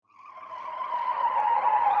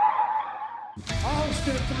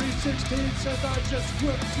Austin 316 says I just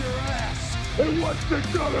whipped your ass. And what's it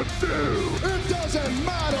gonna do? It doesn't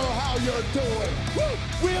matter how you're doing. Woo!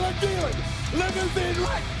 Wheeling, dealing, limousine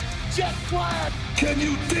right, jet flying. Can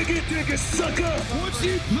you dig it, sucker? Would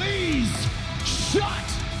you please shut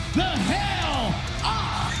the hell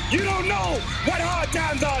up? You don't know what hard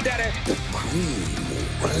times are, Daddy. The cream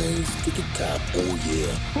will rise to the top, oh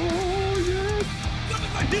yeah. Oh, yeah. Look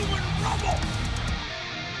at the human rumble.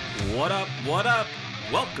 What up, what up?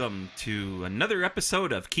 Welcome to another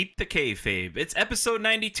episode of Keep the Kayfabe. It's episode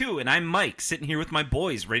 92, and I'm Mike, sitting here with my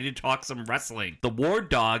boys, ready to talk some wrestling. The War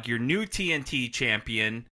Dog, your new TNT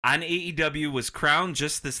champion on AEW, was crowned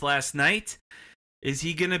just this last night. Is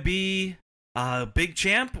he gonna be a big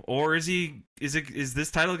champ, or is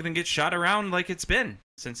this title gonna get shot around like it's been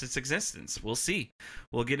since its existence? We'll see.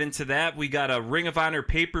 We'll get into that. We got a Ring of Honor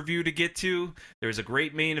pay-per-view to get to. There's a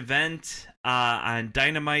great main event on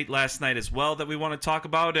Dynamite last night as well that we want to talk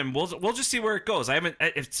about, and we'll just see where it goes.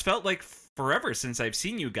 It's felt like forever since I've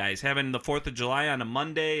seen you guys having the 4th of July on a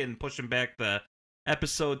Monday and pushing back the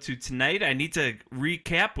episode to tonight. I need to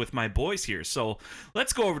recap with my boys here. So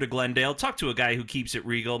let's go over to Glendale, talk to a guy who keeps it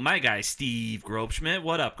regal, my guy Steve Grobschmidt.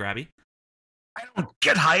 What up, Grabby? I don't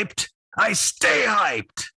get hyped. I stay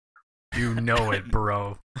hyped. You know it,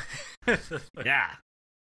 bro. Yeah.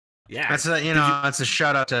 That's it's a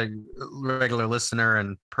shout out to regular listener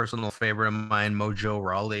and personal favorite of mine, Mojo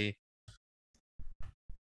Rawley.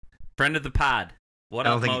 Friend of the pod. What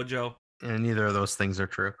up, Mojo? And neither of those things are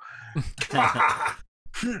true.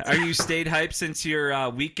 Are you stayed hyped since your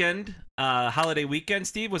weekend, holiday weekend,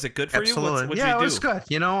 Steve? Was it good for Absolutely. you? What It was good.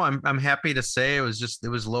 You know, I'm happy to say it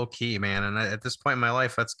was low key, man. And at this point in my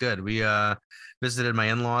life, that's good. We visited my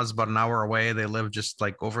in-laws about an hour away. They live just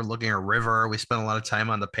like overlooking a river. We spent a lot of time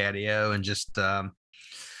on the patio and just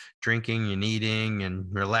drinking and eating and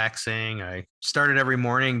relaxing. I started every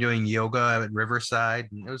morning doing yoga at Riverside.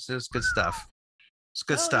 And it was good stuff. It's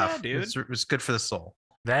good stuff. Yeah, dude. It was good for the soul.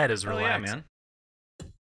 That is Yeah, relaxing. man.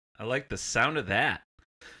 I like the sound of that.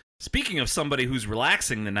 Speaking of somebody who's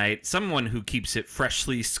relaxing tonight, someone who keeps it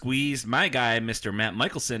freshly squeezed, my guy, Mr. Matt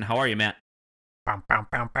Michelson. How are you, Matt?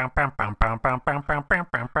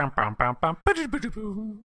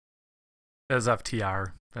 That's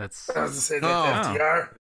FTR. That's I was to say that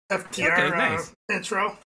Oh. FTR Okay, nice.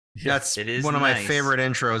 intro. That's It is one of my nice. favorite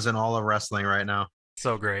intros in all of wrestling right now.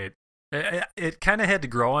 so great. It kind of had to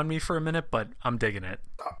grow on me for a minute, but I'm digging it.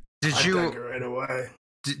 Did I you? dug it right away.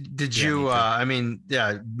 Did Yeah, you? me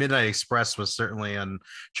too. Midnight Express was certainly on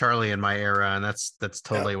Charlie in my era, and that's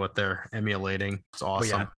totally what they're emulating. It's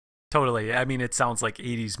awesome. yeah. Totally. I mean, it sounds like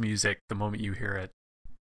 80s music the moment you hear it.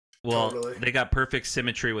 Well, Totally. they got perfect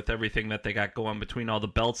symmetry with everything that they got going between all the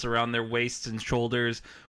belts around their waists and shoulders,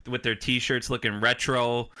 with their t-shirts looking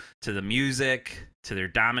retro, to the music, to their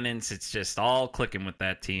dominance. It's just all clicking with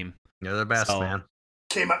that team. They're the best, So- man.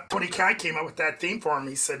 Tony Khan came up with that theme for him.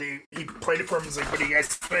 He said he played it for him. He's like, "What do you guys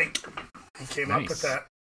think?" He came up with Nice. that.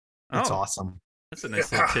 That's Oh, awesome. That's a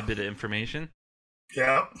nice little tidbit of information.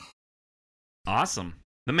 Yeah. Awesome.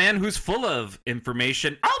 The man who's full of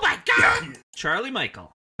information. Oh my God! Yeah. Charlie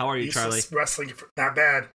Michael. How are you, Charlie? Useless wrestling, not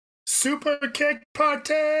bad. Super kick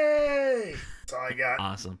party. That's all I got.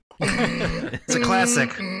 Awesome. It's a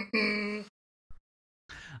classic.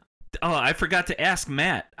 Oh, I forgot to ask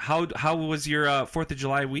Matt. How was your 4th of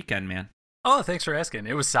July weekend, man? Oh, thanks for asking.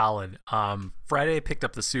 It was solid. Friday, I picked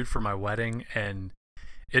up the suit for my wedding, and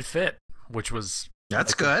it fit, which was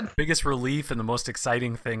That's like the good. biggest relief and the most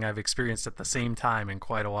exciting thing I've experienced at the same time in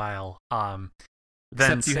quite a while.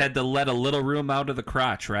 Then Except you had to let a little room out of the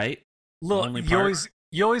crotch, right? look, only you part.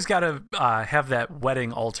 always got to have that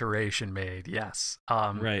wedding alteration made. Yes.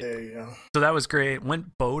 Right. There you go. So that was great.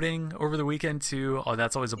 Went boating over the weekend too. Oh,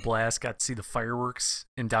 that's always a blast. Got to see the fireworks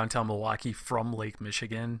in downtown Milwaukee from Lake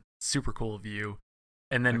Michigan. Super cool view.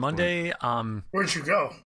 And then Excellent. Monday, Where'd you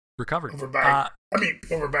go? recovered. Over by.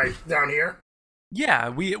 Over by down here. Yeah,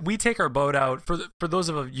 we take our boat out for those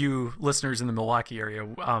of you listeners in the Milwaukee area.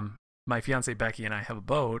 My fiance Becky and I have a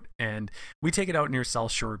boat, and we take it out near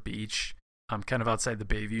South Shore Beach, kind of outside the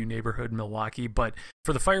Bayview neighborhood in Milwaukee. But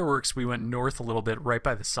for the fireworks, we went north a little bit, right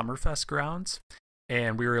by the Summerfest grounds,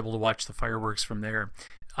 and we were able to watch the fireworks from there.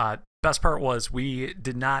 Best part was we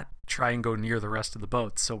did not try and go near the rest of the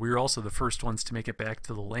boats, so we were also the first ones to make it back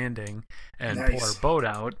to the landing and pull Nice. our boat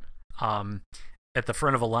out. At the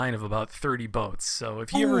front of a line of about 30 boats. So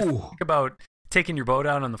if you ever think about taking your boat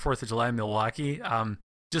out on the 4th of July in Milwaukee,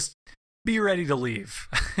 just be ready to leave.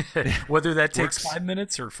 Whether that takes Works. 5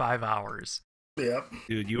 minutes or 5 hours. Yep.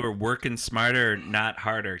 Dude, you were working smarter, not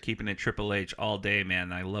harder, keeping it Triple H all day,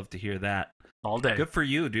 man. I love to hear that. All day. Good for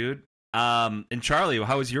you, dude. And Charlie,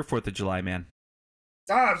 how was your 4th of July, man?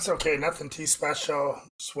 It's okay. Nothing too special.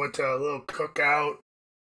 Just went to a little cookout.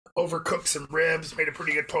 Overcooked some ribs. Made a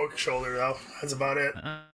pretty good pork shoulder, though. That's about it.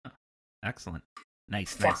 Excellent.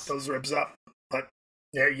 Nice. Fucked those ribs up. But,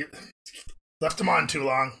 yeah, you left them on too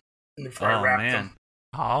long before I wrapped them.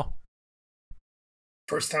 Oh.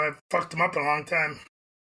 First time I fucked them up in a long time.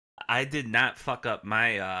 I did not fuck up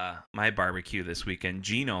my my barbecue this weekend.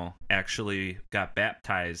 Gino actually got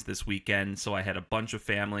baptized this weekend, so I had a bunch of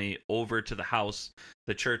family over to the house.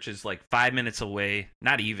 The church is like 5 minutes away,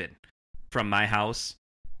 not even, from my house.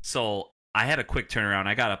 So I had a quick turnaround.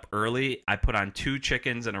 I got up early. I put on 2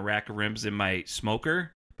 chickens and a rack of ribs in my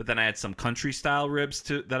smoker, but then I had some country style ribs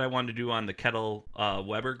that I wanted to do on the Kettle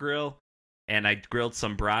Weber grill, and I grilled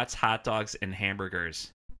some brats, hot dogs, and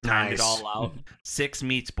hamburgers. Timed it all out. 6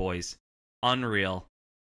 meats, boys. Unreal.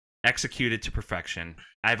 Executed to perfection.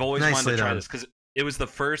 I've always wanted to try this because it was the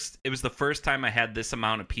first time I had this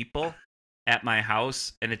amount of people at my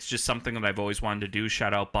house, and it's just something that I've always wanted to do.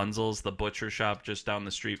 Shout out Bunzel's, the butcher shop just down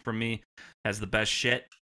the street from me. Has the best shit.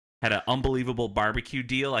 Had an unbelievable barbecue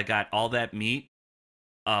deal. I got all that meat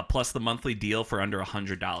plus the monthly deal for under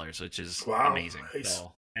 $100, which is amazing. Nice.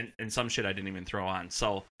 So, and some shit I didn't even throw on.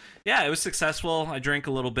 So, yeah, it was successful. I drank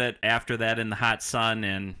a little bit after that in the hot sun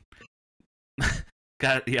and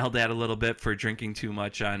got yelled at a little bit for drinking too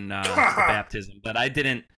much on the baptism. But I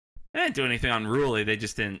didn't do anything unruly. They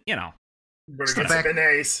just didn't, You better get some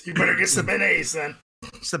beignets. You better get some beignets then.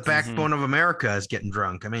 It's the backbone of America is getting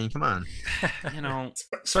drunk. I mean, come on.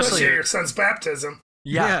 Especially at your son's baptism.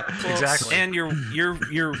 Yeah, exactly. And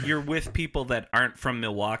you're with people that aren't from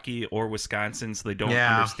Milwaukee or Wisconsin, so they don't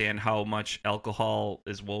understand how much alcohol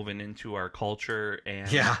is woven into our culture and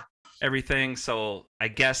everything. So I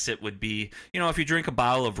guess it would be, if you drink a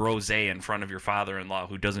bottle of rosé in front of your father-in-law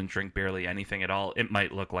who doesn't drink barely anything at all, it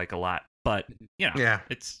might look like a lot. But I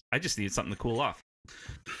just need something to cool off.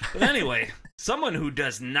 But anyway, someone who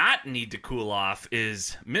does not need to cool off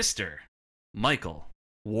is Mr. Michael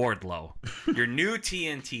Wardlow, your new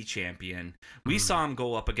TNT champion. We saw him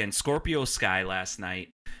go up against Scorpio Sky last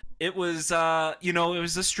night. It was, it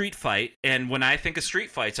was a street fight. And when I think of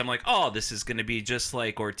street fights, I'm like, oh, this is going to be just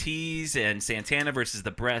like Ortiz and Santana versus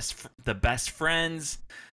the best friends.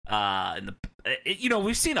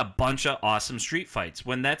 We've seen a bunch of awesome street fights.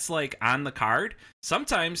 When that's like on the card,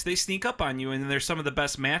 sometimes they sneak up on you and they're some of the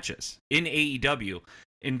best matches in AEW.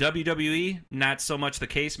 In WWE, not so much the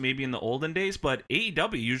case, maybe in the olden days, but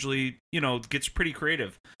AEW usually, gets pretty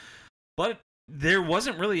creative. But there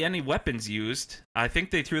wasn't really any weapons used. I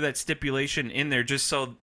think they threw that stipulation in there just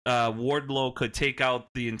so Wardlow could take out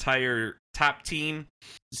the entire top team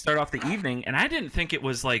to start off the evening, and I didn't think it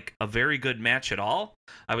was like a very good match at all.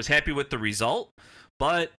 I was happy with the result,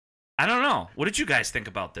 but I don't know. What did you guys think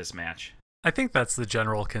about this match? I think that's the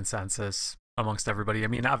general consensus amongst everybody. I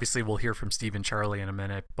mean, obviously we'll hear from Steve and Charlie in a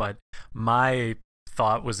minute, but my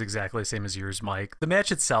thought was exactly the same as yours, Mike. The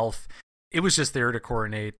match itself, it was just there to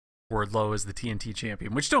coronate Wardlow as the TNT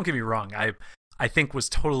champion, which, don't get me wrong, I think was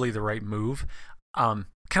totally the right move. Kind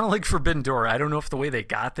of like Forbidden Door. I don't know if the way they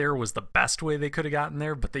got there was the best way they could have gotten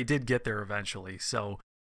there, but they did get there eventually. So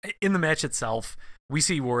in the match itself, we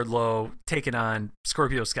see Wardlow taking on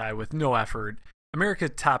Scorpio Sky with no effort. America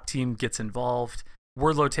Top Team gets involved.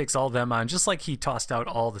 Wardlow takes all them on, just like he tossed out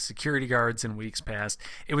all the security guards in weeks past.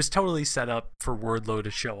 It was totally set up for Wardlow to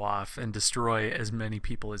show off and destroy as many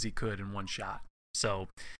people as he could in one shot. So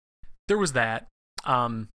there was that.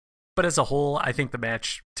 But as a whole, I think the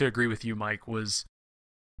match, to agree with you, Mike, was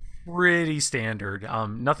pretty standard.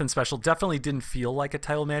 Nothing special. Definitely didn't feel like a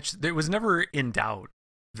title match. It was never in doubt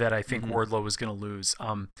that I think Wardlow was going to lose.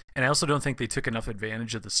 And I also don't think they took enough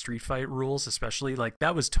advantage of the street fight rules, especially. Like,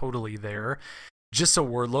 that was totally there, just so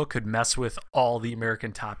Wardlow could mess with all the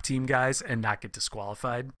American Top Team guys and not get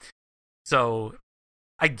disqualified. So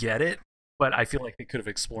I get it, but I feel like they could have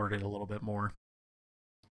explored it a little bit more.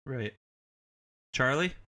 Right.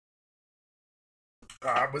 Charlie?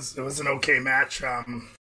 It was an okay match.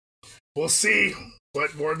 We'll see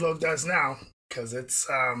what Wardlow does now, because it's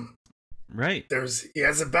right. He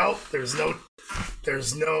has a belt. There's no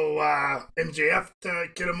MJF to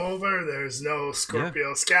get him over. There's no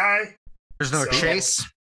Scorpio Sky. There's no Chase.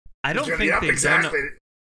 I don't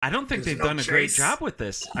think they've done a great job with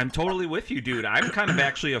this. I'm totally with you, dude. I'm kind of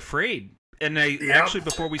actually afraid. And actually,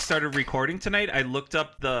 before we started recording tonight, I looked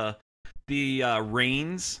up the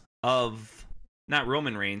reigns of, not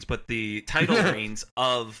Roman Reigns, but the title reigns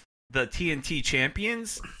of the TNT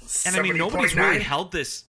champions. And I mean, nobody's really held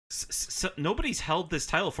this. Nobody's held this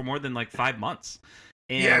title for more than like 5 months.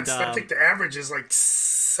 And yeah, I think the average is like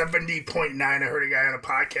 70.9. I heard a guy on a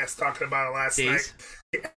podcast talking about it last days?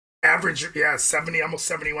 night. Average, yeah, 70, almost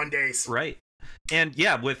 71 days. Right. And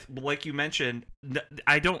yeah, with like you mentioned,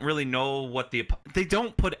 I don't really know what they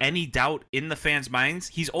don't put any doubt in the fans' minds.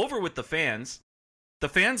 He's over with the fans. The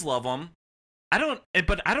fans love him.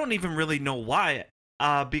 But I don't even really know why.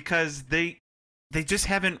 Because they just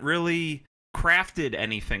haven't really crafted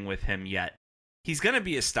anything with him yet. He's gonna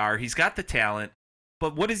be a star. He's got the talent.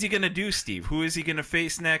 But what is he gonna do, Steve? Who is he gonna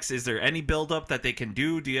face next? Is there any build-up that they can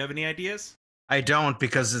do? Do you have any ideas? I don't,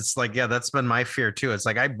 because it's like, yeah, that's been my fear too. It's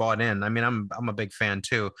like I bought in. I mean, I'm a big fan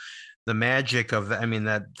too. The magic of I mean,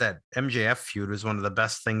 that MJF feud was one of the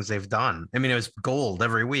best things they've done. I mean, it was gold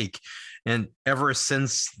every week. And ever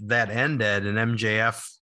since that ended and MJF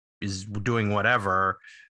is doing whatever,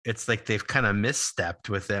 it's like they've kind of misstepped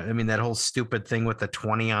with it. I mean, that whole stupid thing with the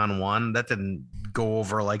 20-on-1, that didn't go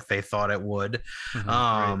over like they thought it would.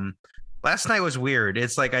 Right. Last night was weird.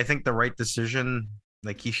 It's like, I think the right decision,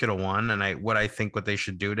 like he should have won. And I think what they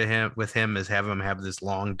should do to him is have him have this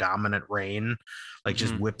long dominant reign, like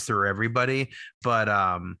just whip through everybody. But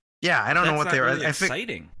yeah, I don't know what they were. Really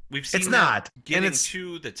exciting. We've seen it's not getting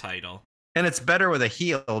to the title. And it's better with a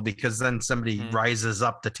heel because then somebody rises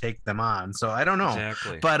up to take them on. So I don't know.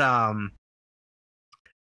 Exactly. But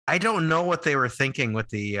I don't know what they were thinking with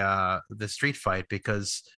the street fight,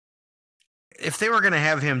 because if they were going to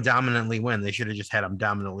have him dominantly win, they should have just had him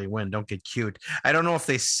dominantly win. Don't get cute. I don't know if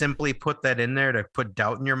they simply put that in there to put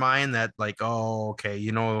doubt in your mind that like, oh, okay,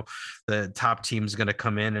 you know, the top team's going to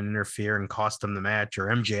come in and interfere and cost them the match, or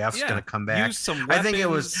MJF's going to come back. Use some I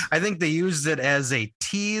think they used it as a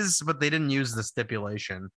tease, but they didn't use the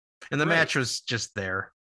stipulation. And the match was just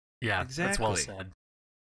there. Yeah, exactly. That's well said.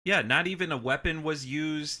 Yeah, not even a weapon was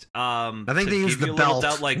used. I think they used the belt.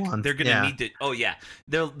 Doubt, like once. they're gonna need to. Oh yeah,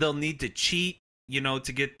 they'll need to cheat, you know,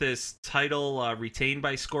 to get this title retained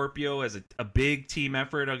by Scorpio as a big team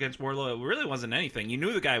effort against Wardlow. It really wasn't anything. You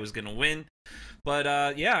knew the guy was gonna win,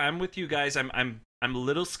 but yeah, I'm with you guys. I'm a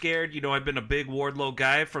little scared. You know, I've been a big Wardlow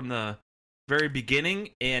guy from the very beginning,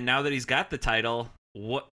 and now that he's got the title,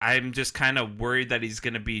 I'm just kind of worried that he's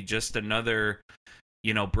gonna be just another,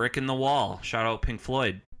 you know, brick in the wall. Shout out Pink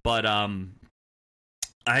Floyd. But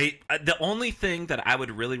the only thing that I would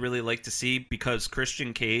really, really like to see, because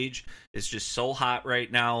Christian Cage is just so hot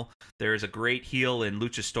right now, there's a great heel in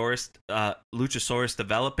Luchasaurus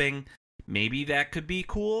developing. Maybe that could be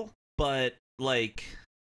cool, but like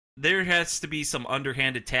there has to be some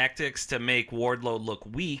underhanded tactics to make Wardlow look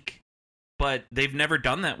weak, but they've never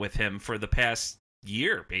done that with him for the past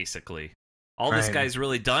year, basically. All this guy's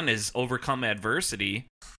really done is overcome adversity.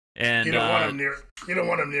 And you don't want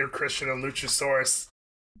him near Christian and Luchasaurus,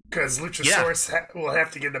 because Luchasaurus will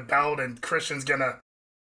have to get the belt, and Christian's gonna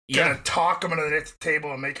talk him under the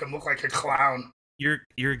table and make him look like a clown. You're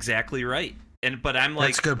exactly right. But I'm like,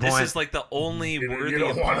 that's a good this point. is like the only worthy you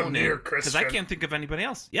don't want him opponent, near Christian, because I can't think of anybody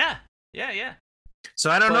else. Yeah.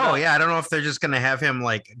 So I don't know. I don't know if they're just going to have him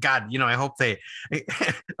like, God, you know, I hope they,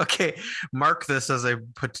 okay, mark this as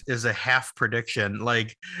a half prediction.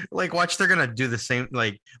 Like watch, they're going to do the same.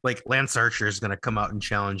 Like Lance Archer is going to come out and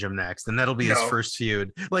challenge him next, and that'll be his first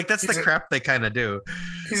feud. Like that's the crap they kind of do.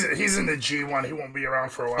 He's in the G1. He won't be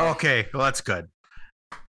around for a while. Okay. Well, that's good.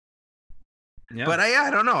 Yeah. But I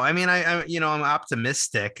don't know. I mean, I'm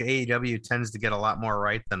optimistic. AEW tends to get a lot more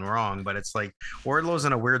right than wrong, but it's like Wardlow's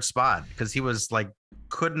in a weird spot because he was like,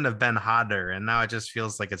 couldn't have been hotter, and now it just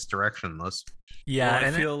feels like it's directionless. Yeah.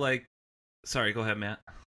 Well, I feel like, sorry, go ahead, Matt.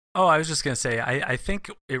 Oh, I was just going to say, I think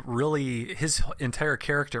his entire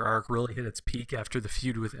character arc really hit its peak after the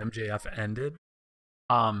feud with MJF ended.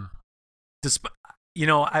 You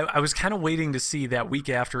know, I was kind of waiting to see that week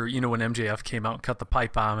after, you know, when MJF came out and cut the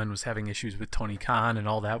pipe bomb and was having issues with Tony Khan and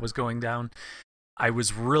all that was going down. I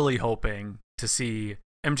was really hoping to see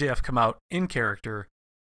MJF come out in character,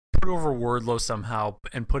 put over Wardlow somehow,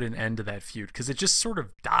 and put an end to that feud, because it just sort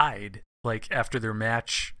of died like after their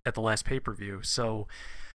match at the last pay-per-view. So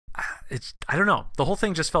I don't know. The whole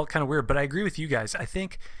thing just felt kind of weird, but I agree with you guys. I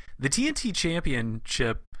think the TNT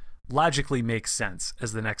Championship logically makes sense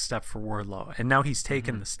as the next step for Wardlow, and now he's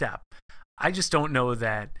taken the step. I just don't know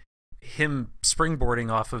that him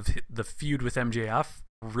springboarding off of the feud with MJF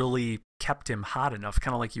really kept him hot enough,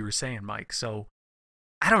 kind of like you were saying, Mike. So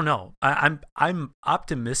I don't know. I'm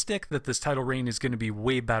optimistic that this title reign is going to be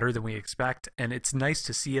way better than we expect, and it's nice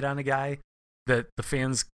to see it on a guy that the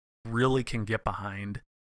fans really can get behind.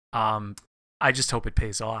 I just hope it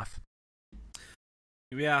pays off.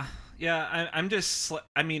 Yeah. I'm just.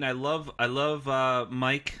 I mean, I love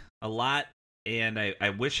Mike a lot, and I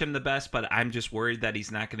wish him the best, but I'm just worried that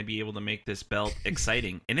he's not going to be able to make this belt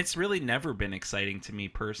exciting. And it's really never been exciting to me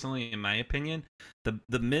personally, in my opinion.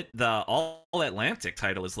 The All Atlantic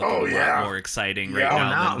title is looking a lot more exciting right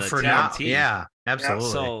now than the TNT. Yeah, absolutely.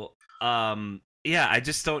 So, yeah, I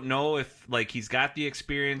just don't know if like he's got the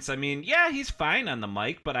experience. I mean, yeah, he's fine on the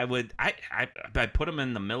mic, but I put him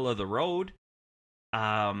in the middle of the road.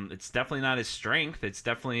 It's definitely not his strength. It's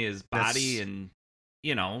definitely his body and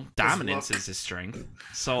dominance is his strength.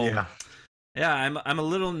 So yeah, I'm a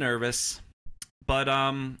little nervous, but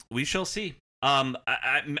we shall see.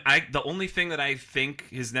 The only thing that I think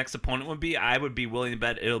his next opponent would be, I would be willing to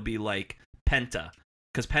bet it'll be like Penta.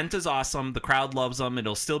 Because Penta's awesome, the crowd loves him.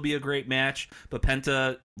 It'll still be a great match, but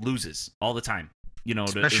Penta loses all the time.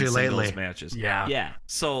 Especially in lately. singles matches. Yeah.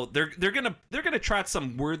 So they're gonna trot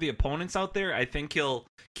some worthy opponents out there. I think he'll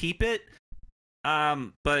keep it.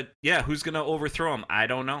 But yeah, who's gonna overthrow him? I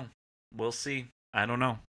don't know. We'll see. I don't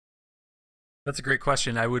know. That's a great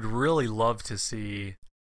question. I would really love to see.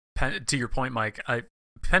 To your point, Mike,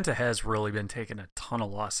 Penta has really been taking a ton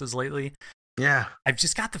of losses lately. Yeah. I've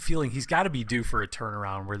just got the feeling he's got to be due for a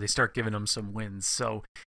turnaround where they start giving him some wins. So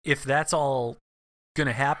if that's all going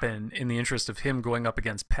to happen in the interest of him going up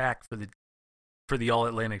against Pac for the All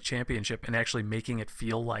Atlantic Championship and actually making it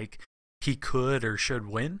feel like he could or should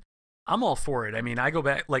win, I'm all for it. I mean, I go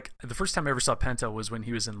back, like the first time I ever saw Penta was when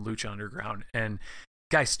he was in Lucha Underground, and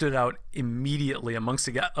guy stood out immediately amongst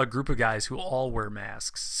a group of guys who all wear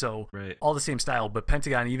masks. So all the same style, but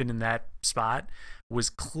Pentagon, even in that spot, was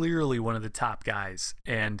clearly one of the top guys.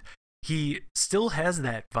 And he still has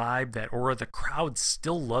that vibe, that aura. The crowd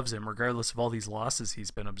still loves him, regardless of all these losses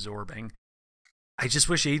he's been absorbing. I just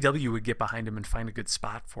wish AEW would get behind him and find a good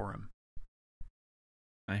spot for him.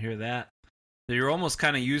 I hear that. You're almost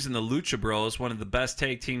kind of using the Lucha Bros, one of the best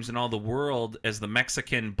tag teams in all the world, as the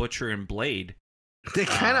Mexican Butcher and Blade. They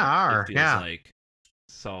kind of are, yeah. Like.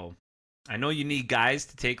 So, I know you need guys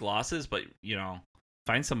to take losses, but,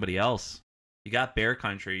 find somebody else. You got Bear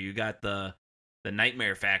Country, you got the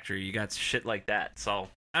Nightmare Factory, you got shit like that. So,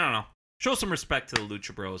 I don't know. Show some respect to the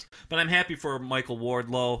Lucha Bros. But I'm happy for Michael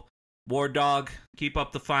Wardlow. War Dog, keep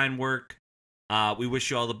up the fine work. We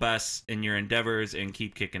wish you all the best in your endeavors, and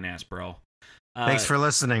keep kicking ass, bro. Thanks for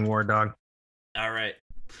listening, War Dog. All right.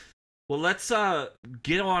 Well, let's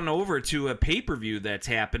get on over to a pay-per-view that's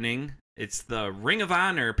happening. It's the Ring of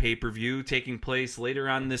Honor pay-per-view taking place later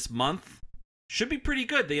on this month. Should be pretty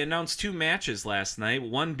good. They announced 2 matches last night,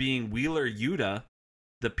 one being Wheeler Yuta,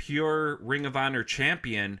 the pure Ring of Honor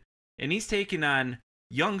champion, and he's taking on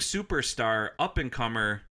young superstar,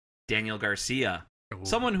 up-and-comer Daniel Garcia. Ooh.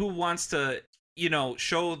 Someone who wants to,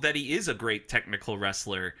 show that he is a great technical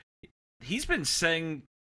wrestler. He's been saying,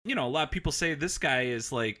 a lot of people say this guy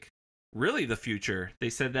is like really the future. They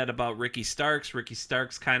said that about Ricky Starks. Ricky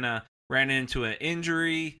Starks kind of ran into an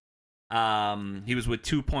injury. He was with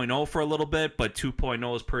 2.0 for a little bit, but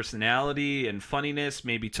 2.0's personality and funniness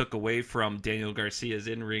maybe took away from Daniel Garcia's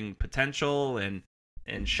in-ring potential and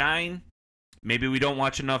shine. Maybe we don't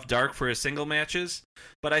watch enough Dark for his single matches,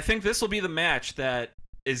 but I think this will be the match that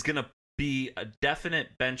is going to be a definite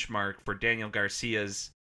benchmark for Daniel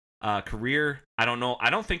Garcia's career. I don't know.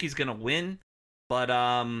 I don't think he's going to win, but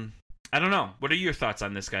I don't know. What are your thoughts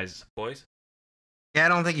on this, guys, boys? Yeah, I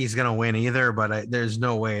don't think he's going to win either, but there's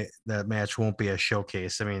no way that match won't be a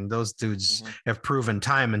showcase. I mean, those dudes have proven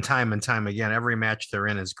time and time and time again. Every match they're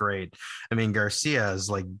in is great. I mean, Garcia has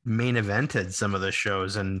like main evented some of the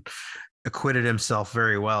shows and acquitted himself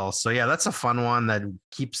very well. So yeah, that's a fun one that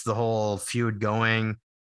keeps the whole feud going.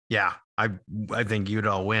 Yeah, I think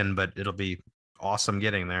Yuta will win, but it'll be awesome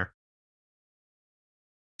getting there.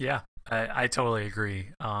 Yeah, I totally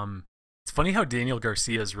agree. It's funny how Daniel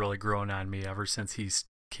Garcia has really grown on me ever since he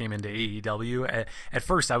came into AEW. At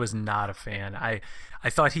first, I was not a fan. I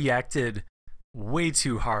thought he acted way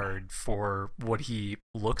too hard for what he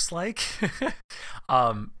looks like.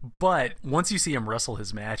 But once you see him wrestle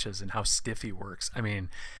his matches and how stiff he works, I mean,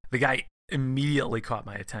 the guy immediately caught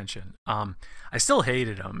my attention. I still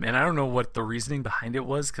hated him, and I don't know what the reasoning behind it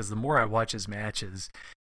was, because the more I watch his matches,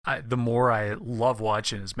 the more I love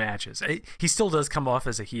watching his matches. He still does come off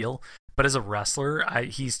as a heel, but as a wrestler,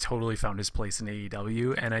 he's totally found his place in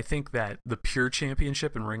AEW, and I think that the Pure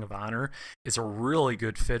Championship in Ring of Honor is a really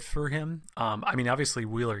good fit for him. I mean, obviously,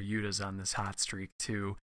 Wheeler Yuta's on this hot streak,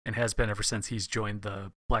 too, and has been ever since he's joined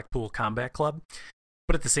the Blackpool Combat Club.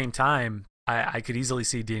 But at the same time, I could easily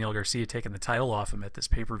see Daniel Garcia taking the title off him at this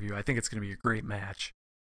pay-per-view. I think it's going to be a great match.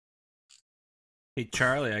 Hey,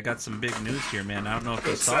 Charlie, I got some big news here, man. I don't know if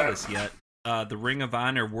you saw this yet. the Ring of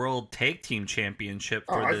Honor World Tag Team Championship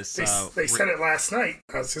for this. They said it last night.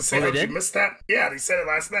 I was going to say, they did did? you miss that? Yeah, they said it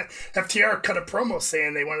last night. FTR cut a promo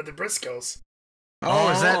saying they wanted the Briscoes.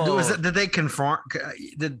 Was that? Did they confirm?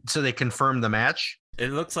 So they confirmed the match?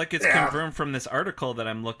 It looks like it's confirmed from this article that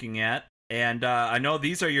I'm looking at. And I know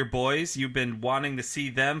these are your boys. You've been wanting to see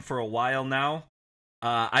them for a while now.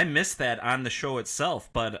 I missed that on the show itself,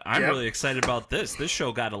 but I'm really excited about this. This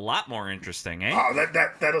show got a lot more interesting, eh? Oh,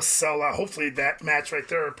 that'll sell out. Hopefully that match right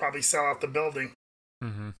there will probably sell out the building.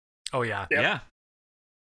 Mm-hmm. Oh, yeah. Yep. Yeah.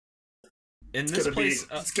 In this place...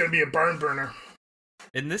 it's going to be a barn burner.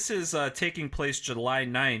 And this is taking place July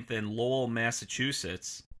 9th in Lowell,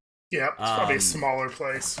 Massachusetts. Yeah, it's probably a smaller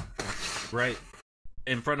place. Right.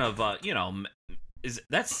 In front of,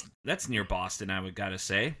 that's near Boston, I would gotta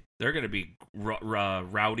say. They're gonna be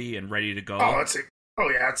rowdy and ready to go. It's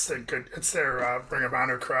their Ring of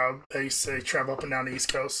Honor crowd. They travel up and down the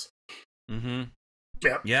East Coast. Mm-hmm.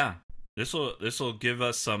 Yep. Yeah. This will give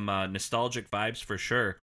us some nostalgic vibes for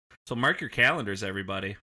sure. So mark your calendars,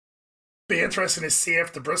 everybody. Be interesting to see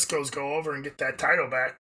if the Briscoes go over and get that title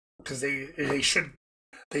back, because they should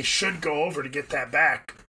go over to get that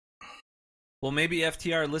back. Well, maybe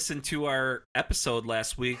FTR listened to our episode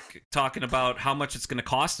last week talking about how much it's going to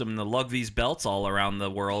cost them to lug these belts all around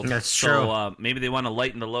the world. That's true. So maybe they want to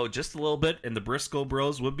lighten the load just a little bit, and the Briscoe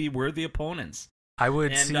Bros would be worthy opponents. I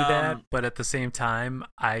would see that, but at the same time,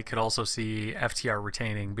 I could also see FTR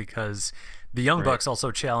retaining, because the Young Bucks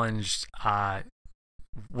also challenged,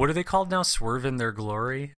 what are they called now? Swerve in Their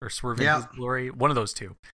Glory? Or Swerve in His Glory? One of those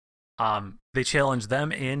two. They challenged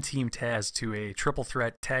them and Team Taz to a triple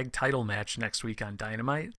threat tag title match next week on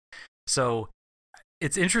Dynamite. So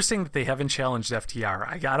it's interesting that they haven't challenged FTR.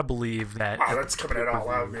 I gotta believe that. Wow, that's coming at All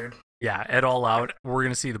Out, dude. Yeah, at All Out, we're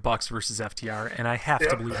gonna see the Bucks versus FTR, and I have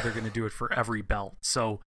to believe they're gonna do it for every belt.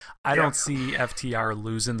 So I don't see FTR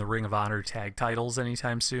losing the Ring of Honor tag titles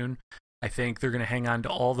anytime soon. I think they're gonna hang on to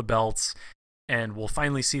all the belts. And we'll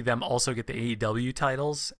finally see them also get the AEW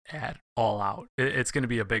titles at All Out. It's going to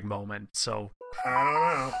be a big moment. So I don't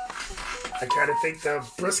know. I kind of think the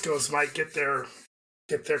Briscoes might get their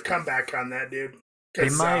comeback on that, dude.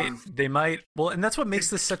 They might. Well, and that's what makes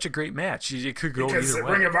this such a great match. It could go either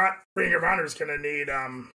way. Ring of Honor is going to need,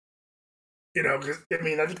 because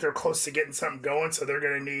I think they're close to getting something going, so they're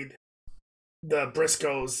going to need the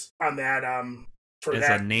Briscoes on that for as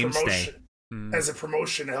that a namestay. Promotion. As a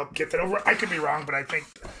promotion to help get that over. I could be wrong, but I think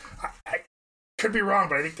I could be wrong,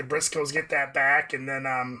 but I think the Briscoes get that back, and then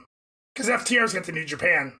because FTR's got the New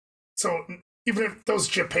Japan, so even if those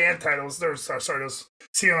Japan titles, those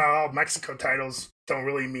CMLL Mexico titles don't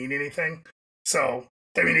really mean anything. So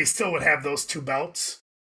I mean, they still would have those two belts,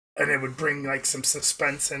 and it would bring like some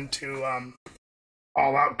suspense into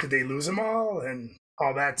All Out. Could they lose them all and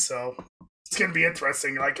all that? So it's gonna be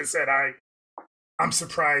interesting. Like I said, I'm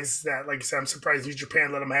surprised that, like I said, New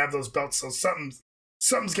Japan let them have those belts. So something's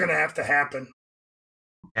going to have to happen.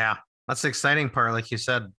 Yeah, that's the exciting part. Like you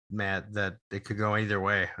said, Matt, that it could go either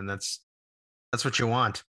way. And that's what you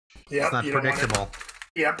want. Yeah, it's not predictable.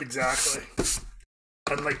 Yep, exactly.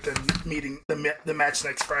 Unlike the match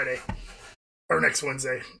next Friday or next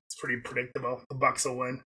Wednesday, it's pretty predictable. The Bucks will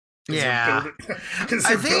win. Because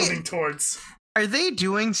they're building towards. Are they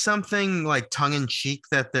doing something like tongue in cheek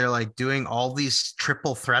that they're like doing all these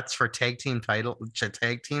triple threats for tag teams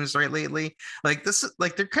right lately? Like this,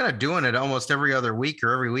 like they're kind of doing it almost every other week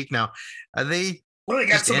or every week now. Are they? Well, they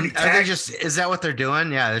got so many. Is that what they're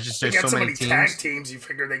doing? Yeah, there's so many teams. Tag teams. You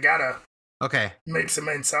figure they gotta mix them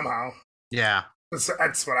in somehow. Yeah,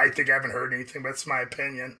 that's what I think. I haven't heard anything, but that's my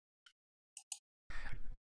opinion.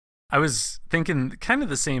 I was thinking kind of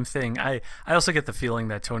the same thing. I also get the feeling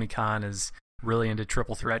that Tony Khan is really into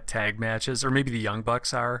triple threat tag matches, or maybe the Young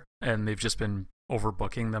Bucks are, and they've just been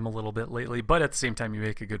overbooking them a little bit lately. But at the same time, you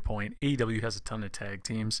make a good point. AEW has a ton of tag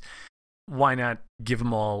teams. Why not give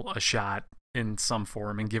them all a shot in some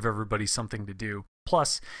form and give everybody something to do?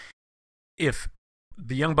 Plus, if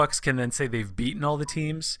the Young Bucks can then say they've beaten all the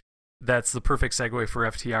teams, that's the perfect segue for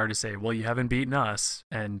FTR to say, well, you haven't beaten us,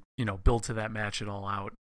 and build to that match it all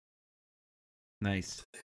out. Nice.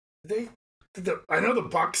 I know the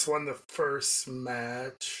Bucks won the first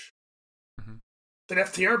match. Mm-hmm. Did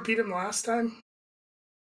FTR beat him last time?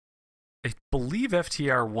 I believe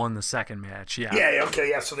FTR won the second match. Yeah. Yeah. Okay.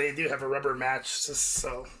 Yeah. So they do have a rubber match.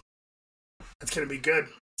 So that's gonna be good.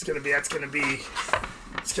 It's gonna be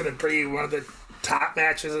one of the top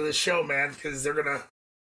matches of the show, man. Because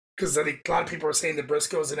I think a lot of people are saying the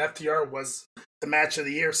Briscoes and FTR was the match of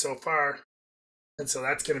the year so far, and so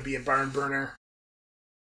that's gonna be a barn burner.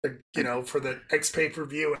 For the next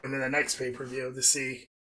pay-per-view and then the next pay-per-view to see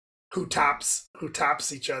who tops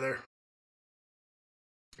each other.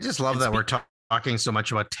 I just love that we're talking so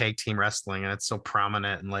much about tag team wrestling, and it's so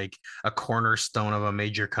prominent and like a cornerstone of a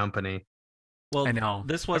major company. Well, I know.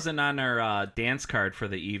 This wasn't on our dance card for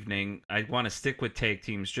the evening. I want to stick with tag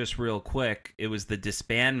teams just real quick. It was the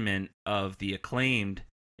disbandment of the Acclaimed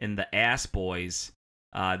and the Ass Boys.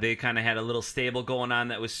 They kind of had a little stable going on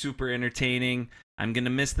that was super entertaining. I'm going to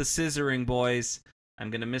miss the scissoring, boys. I'm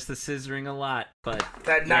going to miss the scissoring a lot. But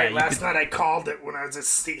that night, last night, I called it when I was at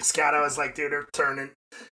Scott. I was like, dude, they're turning.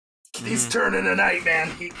 He's turning tonight, man.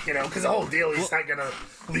 Because the whole deal, he's not going to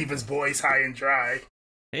leave his boys high and dry.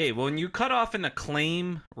 Hey, when you cut off an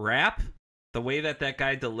Acclaim rap, the way that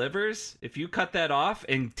guy delivers, if you cut that off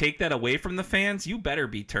and take that away from the fans, you better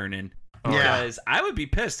be turning. Because I would be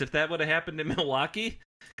pissed if that would have happened in Milwaukee.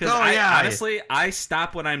 Because honestly, I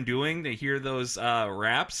stop what I'm doing to hear those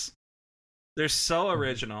raps. They're so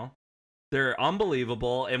original. They're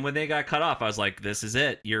unbelievable. And when they got cut off, I was like, this is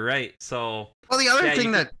it. You're right. So, well, the other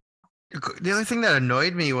thing that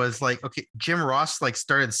annoyed me was like, okay, Jim Ross like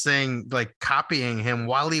started saying, like copying him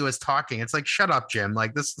while he was talking. It's like, shut up, Jim.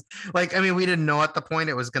 Like this, like, I mean, we didn't know at the point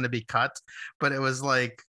it was going to be cut, but it was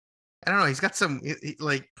like, I don't know. He's got some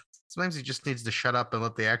like, sometimes he just needs to shut up and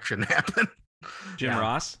let the action happen. Jim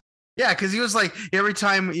Ross? Yeah, because he was like, every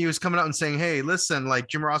time he was coming out and saying, hey, listen, like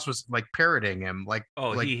Jim Ross was like parroting him. Like,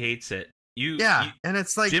 he hates it. And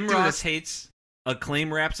it's like, Jim Ross hates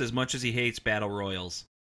Acclaim raps as much as he hates battle royals.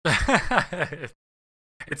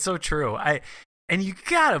 It's so true. And you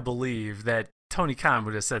gotta believe that Tony Khan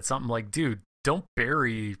would have said something like, dude, don't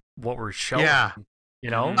bury what we're showing. Yeah.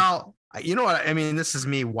 Well, you know what? I mean, this is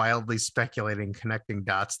me wildly speculating, connecting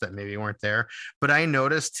dots that maybe weren't there. But I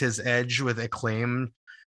noticed his edge with Acclaim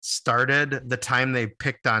started the time they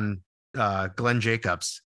picked on Glenn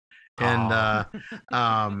Jacobs. And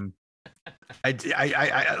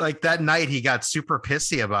I like that night he got super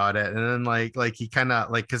pissy about it, and then like he kind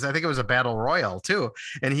of like, because I think it was a battle royal too,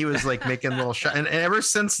 and he was like making little shot, and ever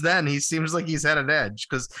since then he seems like he's had an edge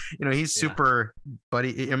because he's super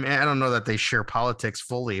buddy. I mean, I don't know that they share politics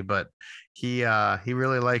fully, but he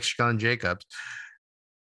really likes Glenn Jacobs.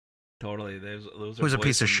 Totally, those who's a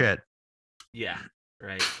piece of shit. Yeah,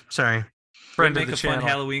 right. Sorry. Friend make a fun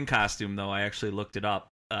Halloween costume though. I actually looked it up.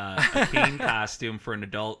 A Kane costume for an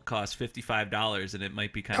adult costs $55, and it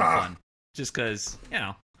might be kind of fun. Just because,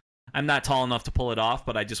 I'm not tall enough to pull it off,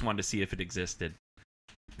 but I just wanted to see if it existed.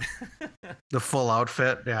 The full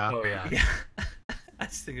outfit, yeah. Oh, yeah. I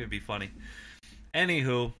just think it would be funny.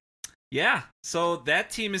 Anywho, yeah, so that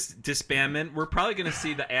team is disbandment. We're probably going to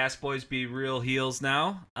see the Ass Boys be real heels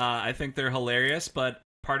now. I think they're hilarious, but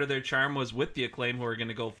part of their charm was with the Acclaim, who are going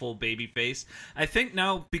to go full baby face. I think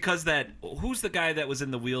now, because who's the guy that was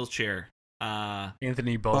in the wheelchair?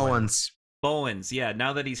 Anthony Bowens. Bowens, yeah.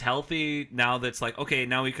 Now that he's healthy, now that's like, okay,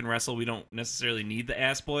 now we can wrestle. We don't necessarily need the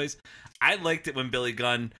Ass Boys. I liked it when Billy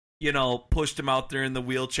Gunn, pushed him out there in the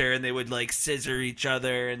wheelchair and they would like scissor each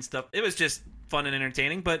other and stuff. It was just fun and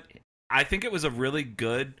entertaining, but I think it was a really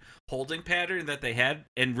good holding pattern that they had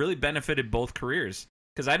and really benefited both careers.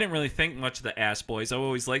 Because I didn't really think much of the Ass Boys. I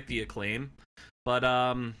always liked the Acclaim. But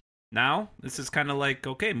now, this is kind of like,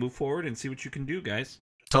 okay, move forward and see what you can do, guys.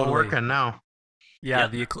 It's all working now. Yeah,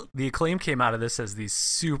 the Acclaim came out of this as these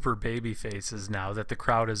super baby faces now that the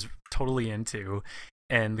crowd is totally into.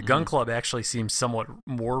 And the Gun Club actually seems somewhat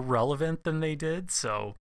more relevant than they did.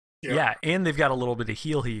 So, yeah, and they've got a little bit of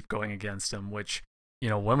heel heat going against them, which,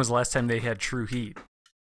 when was the last time they had true heat?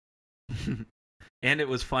 And it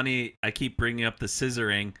was funny, I keep bringing up the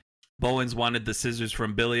scissoring. Bowens wanted the scissors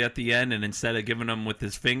from Billy at the end, and instead of giving them with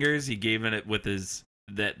his fingers, he gave it with his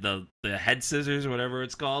the head scissors, whatever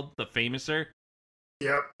it's called, the famouser.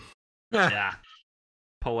 Yep. Yeah.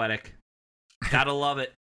 Poetic. Gotta love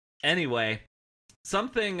it. Anyway,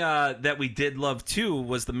 something that we did love too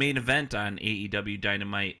was the main event on AEW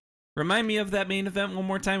Dynamite. Remind me of that main event one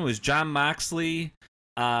more time. It was Jon Moxley,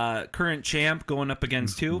 current champ, going up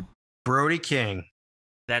against who? Brody King.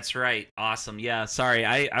 That's right. Awesome. Yeah, sorry.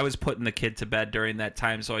 I was putting the kid to bed during that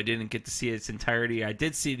time, so I didn't get to see its entirety. I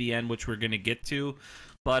did see the end, which we're going to get to.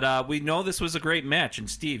 But we know this was a great match. And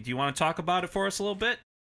Steve, do you want to talk about it for us a little bit?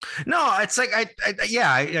 No, it's like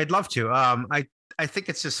I'd love to. I think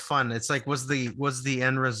it's just fun. It's like, was the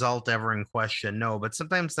end result ever in question? No, but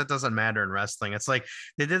sometimes that doesn't matter in wrestling. It's like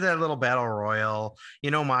they did that little battle royal.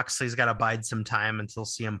 Moxley's got to bide some time until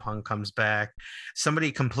CM Punk comes back.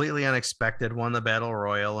 Somebody completely unexpected won the battle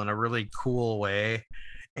royal in a really cool way.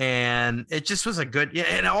 And it just was a good, yeah.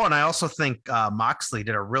 And I also think Moxley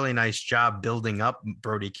did a really nice job building up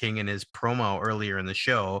Brody King in his promo earlier in the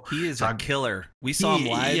show. He is a killer. We saw him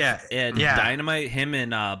live at Dynamite, him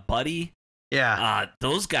and Buddy. Yeah.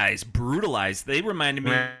 Those guys brutalized. They reminded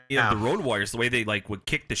me of the Road Warriors, the way they like would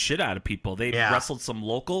kick the shit out of people. They wrestled some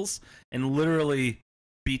locals and literally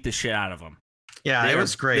beat the shit out of them. Yeah, it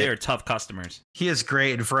was great. They are tough customers. He is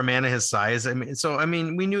great, and for a man of his size, I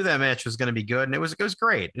mean, we knew that match was going to be good, and it was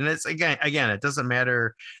great. And it's again, it doesn't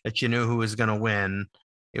matter that you knew who was going to win.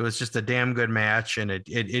 It was just a damn good match, and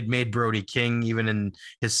it made Brody King, even in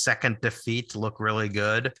his second defeat, look really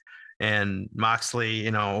good. And Moxley,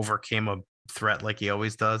 overcame a threat like he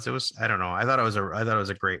always does. It was, I don't know. I thought it was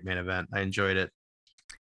a great main event. I enjoyed it.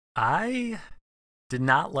 I did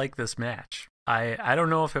not like this match. I don't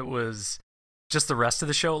know if it was just the rest of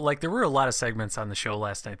the show. Like, there were a lot of segments on the show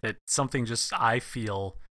last night that something just, I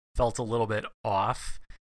feel, felt a little bit off.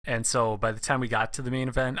 And so by the time we got to the main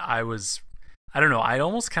event, I don't know, I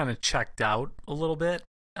almost kind of checked out a little bit.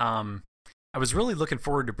 I was really looking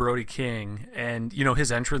forward to Brody King, and,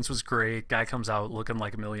 his entrance was great. Guy comes out looking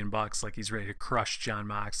like $1 million, like he's ready to crush Jon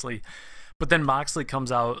Moxley. But then Moxley comes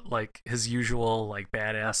out like his usual, like,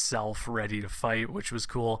 badass self, ready to fight, which was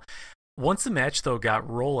cool. Once the match, though, got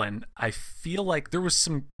rolling, I feel like there was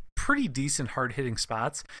some pretty decent hard-hitting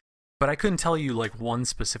spots, but I couldn't tell you, like, one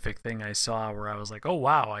specific thing I saw where I was like, oh,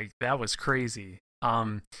 wow, that was crazy.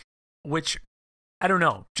 Which, I don't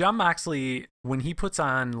know. Jon Moxley, when he puts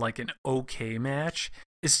on, like, an okay match,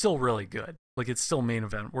 is still really good. Like, it's still main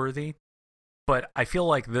event worthy. But I feel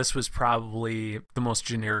like this was probably the most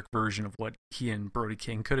generic version of what he and Brody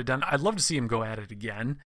King could have done. I'd love to see him go at it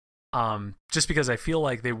again. Just because I feel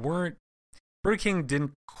like Brody King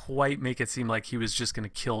didn't quite make it seem like he was just going to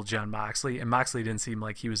kill Jon Moxley, and Moxley didn't seem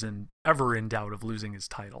like he was ever in doubt of losing his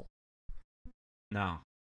title. No,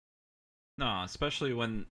 especially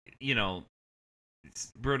when,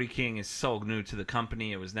 Brody King is so new to the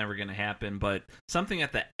company, it was never going to happen. But something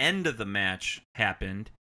at the end of the match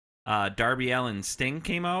happened. Darby Allin Sting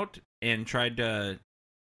came out and tried to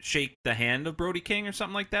shake the hand of Brody King or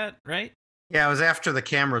something like that, right? Yeah, it was after the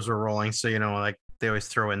cameras were rolling, so like they always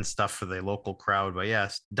throw in stuff for the local crowd. But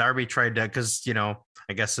yes, Darby tried to, because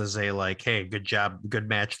I guess as a like, hey, good job, good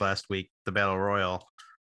match last week, the Battle Royal.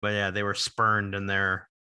 But yeah, they were spurned in there.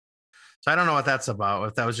 So I don't know what that's about.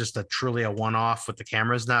 If that was just truly a one-off with the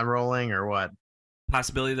cameras not rolling or what.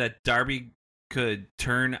 Possibility that Darby could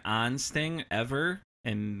turn on Sting ever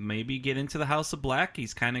and maybe get into the House of Black.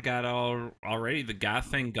 He's kind of got already the goth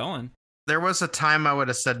thing going. There was a time I would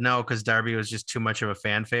have said no because Darby was just too much of a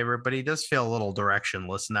fan favorite, but he does feel a little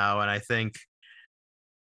directionless now, and I think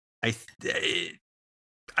I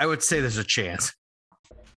would say there's a chance.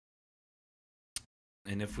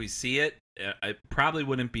 And if we see it, it probably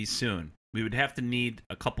wouldn't be soon. We would have to need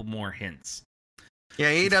a couple more hints.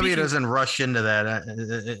 Yeah, AEW doesn't rush into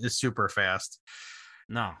that super fast.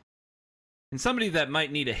 No. And somebody that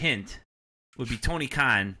might need a hint would be Tony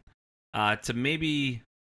Khan to maybe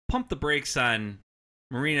pump the brakes on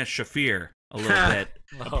Marina Shafir a little bit,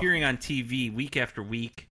 appearing on TV week after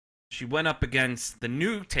week. She went up against the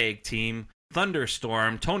new tag team,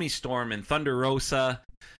 Thunderstorm, Tony Storm and Thunder Rosa.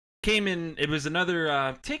 Came in, it was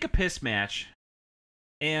another take a piss match.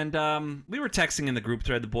 And we were texting in the group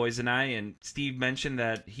thread, the boys and I, and Steve mentioned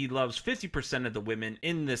that he loves 50% of the women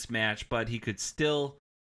in this match, but he could still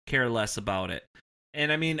care less about it. And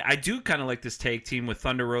I mean, I do kind of like this tag team with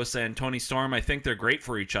Thunder Rosa and Tony Storm. I think they're great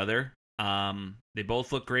for each other. They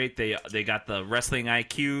both look great. They got the wrestling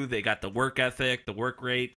IQ, they got the work ethic, the work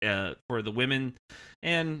rate for the women.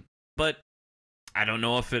 But I don't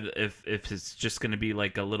know if it's just going to be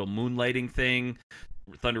like a little moonlighting thing.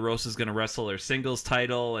 Thunder Rosa is going to wrestle her singles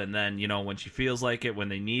title, and then when she feels like it, when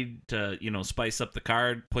they need to spice up the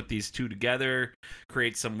card, put these two together,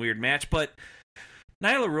 create some weird match. But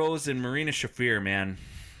Nyla Rose and Marina Shafir,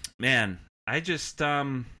 man, I just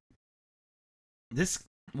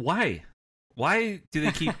why do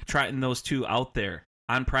they keep trotting those two out there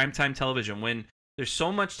on primetime television when there's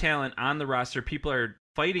so much talent on the roster? People are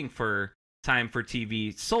fighting for time for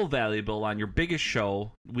TV, so valuable on your biggest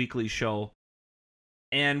show, weekly show,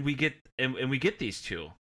 and we get these two.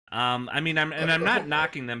 I'm not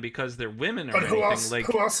knocking them because they're women or anything.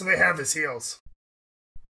 Who else do they have as heels?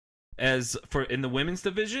 As for in the women's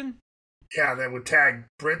division? Yeah, they would tag.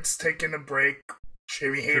 Britt's taking a break.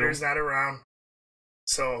 Jamie Hayter's not around.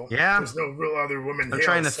 So yeah, there's no real other women. I'm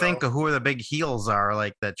trying to think of who the big heels are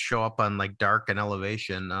like that show up on like Dark and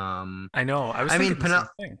Elevation. I know.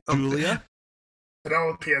 Julia.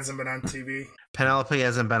 Penelope hasn't been on TV. Penelope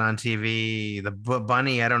hasn't been on TV. The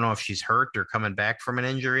Bunny, I don't know if she's hurt or coming back from an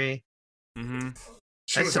injury. Mm-hmm.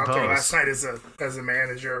 She was out there last night as a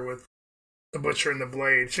manager with the Butcher and the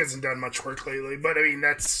Blade. She hasn't done much work lately, but I mean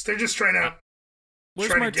they're just trying to. Where's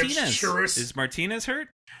trying to Martinez? Is Martinez hurt?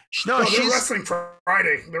 No, they're wrestling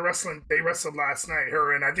Friday. They wrestled last night.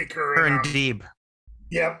 Her and her and Deeb.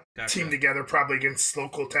 Yep, gotcha. Team together probably against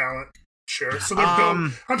local talent. Sure. So they're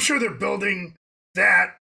I'm sure they're building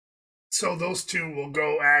that. So those two will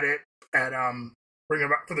go at it at for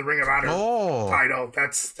the Ring of Honor title.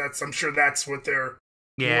 That's I'm sure that's what they're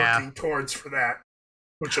working towards for that,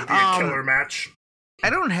 which will be a killer match.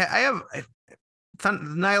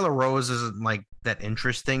 Nyla Rose isn't like that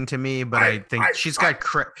interesting to me, but I think she's got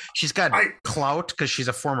clout because she's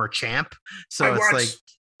a former champ. So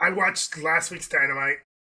I watched last week's Dynamite.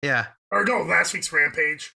 Yeah. Or no, last week's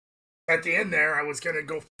Rampage. At the end there, I was gonna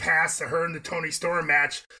go past her and the Toni Storm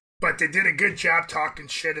match, but they did a good job talking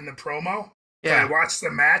shit in the promo. Yeah. So I watched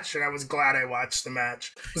the match, and I was glad I watched the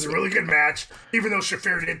match. It was a really good match, even though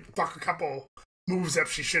Shafir did fuck a couple moves up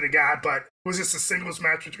she should have got, but it was just a singles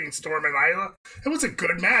match between Storm and Nyla. It was a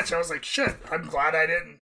good match. I was like, shit, I'm glad I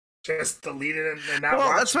didn't just delete it and not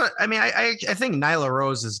watch that's what I mean. I think Nyla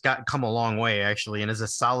Rose has come a long way, actually, and is a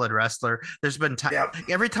solid wrestler. There's been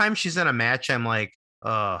every time she's in a match, I'm like,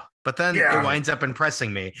 but then it winds up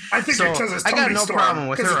impressing me. I think because I got no problem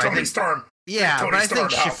with her. Toni Storm. Yeah, but I think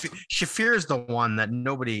Shafir is the one that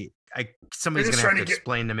somebody's gonna have to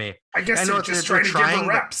explain to me. I guess they're just trying to give her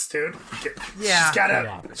reps, dude.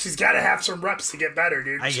 Yeah, she's gotta have some reps to get better,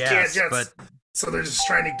 dude. So they're just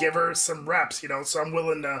trying to give her some reps, So I'm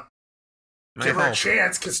willing to give her a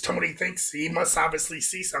chance because Tony thinks he must obviously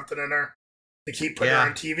see something in her to keep putting her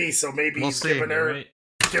on TV. So maybe he's giving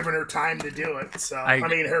her time to do it. So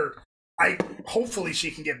hopefully she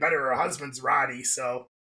can get better. Her husband's Roddy, so.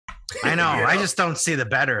 I know. I just don't see the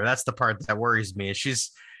better. That's the part that worries me.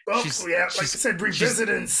 Like I said, revisit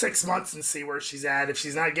it in 6 months and see where she's at. If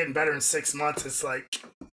she's not getting better in 6 months, it's like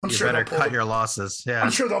you better cut your losses. Yeah, I'm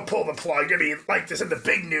sure they'll pull the plug. I mean, like they said, the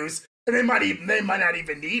big news, and they might not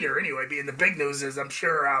even need her anyway. Being the big news is, I'm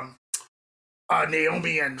sure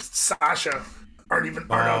Naomi and Sasha aren't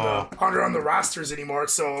on the rosters anymore.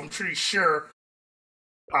 So I'm pretty sure.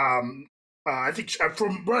 I think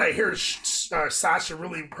from what I hear, Sasha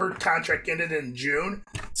her contract ended in June.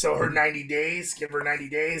 So her 90 days, give her 90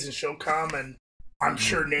 days and she'll come. And I'm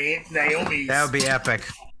sure Naomi. That would be epic.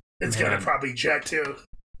 It's going to probably jet too.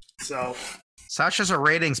 So Sasha's a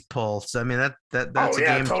ratings pull. So I mean, that's a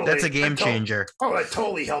game. Totally. That's a game changer. That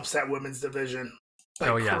totally helps that women's division.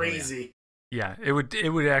 Crazy. Yeah, it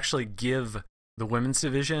would actually give the women's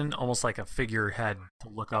division almost like a figurehead to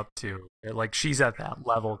look up to. Like she's at that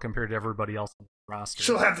level compared to everybody else on the roster.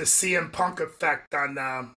 She'll have the CM Punk effect on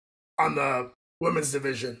the women's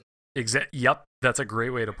division. Yep, that's a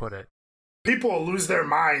great way to put it. People will lose their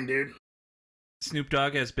mind, dude. Snoop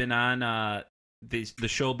Dogg has been on the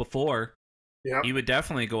show before. Yeah, he would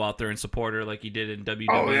definitely go out there and support her like he did in WWE.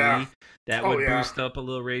 Oh, yeah. That would boost up a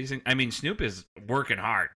little raising. I mean, Snoop is working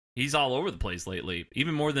hard. He's all over the place lately,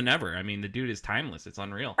 even more than ever. I mean, the dude is timeless. It's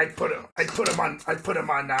unreal. I'd put him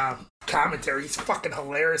on commentary. He's fucking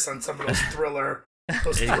hilarious on some of those thriller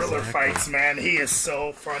fights, man. He is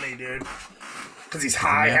so funny, dude. Because he's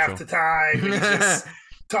high half the time. And he's just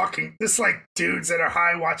talking, just like dudes that are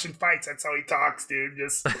high watching fights. That's how he talks, dude.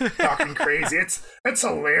 Just talking crazy. It's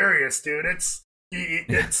hilarious, dude.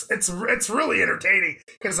 It's really entertaining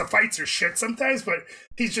because the fights are shit sometimes, but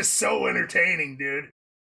he's just so entertaining, dude.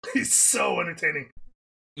 He's so entertaining.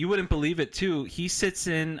 You wouldn't believe it too. He sits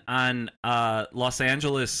in on Los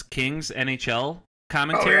Angeles Kings NHL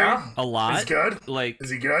commentary a lot. He's good. Is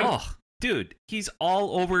he good? Oh, dude, he's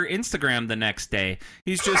all over Instagram the next day.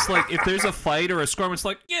 He's just like, if there's a fight or a score, it's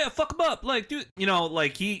like, yeah, fuck him up. Like, dude,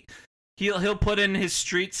 like he'll put in his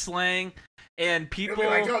street slang. And people be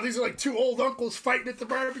like, oh, these are like two old uncles fighting at the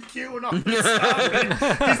barbecue and all this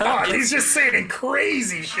stuff. He's just saying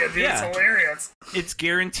crazy shit, dude. Yeah. It's hilarious. It's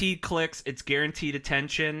guaranteed clicks. It's guaranteed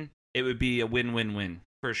attention. It would be a win-win-win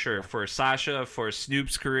for sure for Sasha, for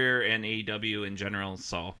Snoop's career, and AEW in general.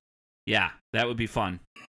 So, yeah, that would be fun.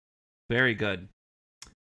 Very good.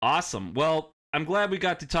 Awesome. Well, I'm glad we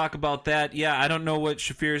got to talk about that. Yeah, I don't know what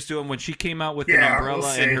Shafir's doing. When she came out with an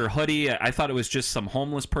umbrella and her hoodie, I thought it was just some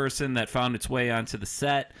homeless person that found its way onto the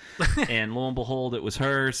set. And lo and behold, it was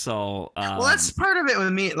her. So, well, that's part of it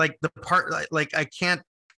with me. Like the part, like I can't.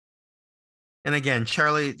 And again,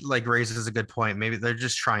 Charlie raises a good point. Maybe they're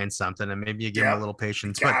just trying something, and maybe you give them a little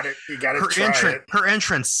patience. You got to try it. Her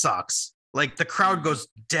entrance sucks. Like the crowd goes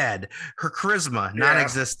dead. Her charisma, Yeah.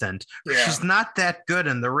 non-existent. Yeah. She's not that good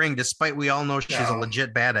in the ring, despite we all know she's a No.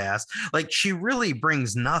 legit badass. Like she really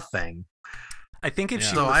brings nothing. I think if Yeah.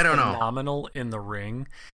 she So was I don't know. phenomenal in the ring,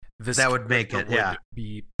 this That would make character it, yeah. would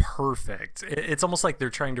be perfect. It's almost like they're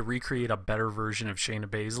trying to recreate a better version of Shayna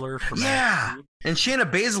Baszler from Yeah. NXT. And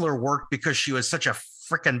Shayna Baszler worked because she was such a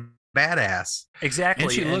freaking badass. Exactly.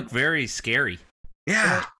 And she looked very scary.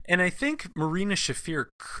 Yeah. And I think Marina Shafir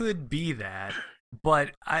could be that,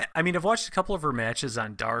 but I mean, I've watched a couple of her matches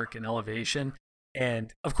on Dark and Elevation,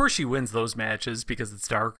 and of course she wins those matches because it's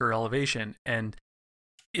Dark or Elevation, and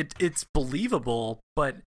it's believable,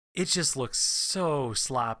 but it just looks so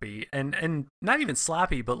sloppy, and not even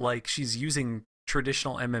sloppy, but like she's using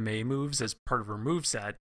traditional MMA moves as part of her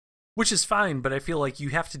moveset, which is fine, but I feel like you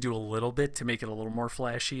have to do a little bit to make it a little more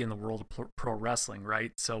flashy in the world of pro wrestling,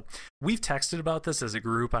 right? So we've texted about this as a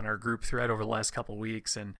group on our group thread over the last couple of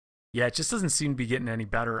weeks, and yeah, it just doesn't seem to be getting any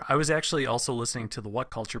better. I was actually also listening to the What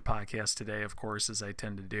Culture podcast today, of course, as I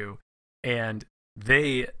tend to do, and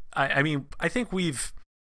I mean, I think we've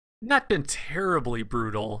not been terribly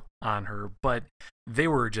brutal on her, but they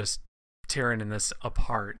were just tearing in this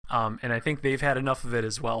apart. And I think they've had enough of it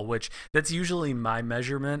as well, which that's usually my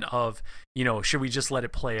measurement of, you know, should we just let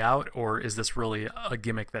it play out, or is this really a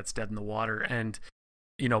gimmick that's dead in the water? And,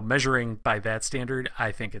 you know, measuring by that standard,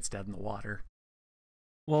 I think it's dead in the water.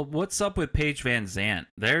 Well, what's up with Paige Van Zant?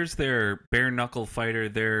 There's their bare knuckle fighter,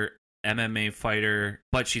 their MMA fighter,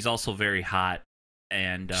 but she's also very hot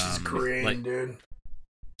and She's green, like dude.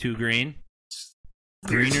 too green.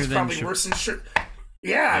 Dude, Greener she's than probably Shaf- worse than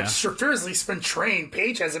Yeah, Yeah. Shafir's at least been trained.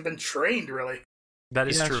 Paige hasn't been trained, really. That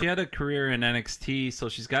is Yeah, true. she had a career in NXT, so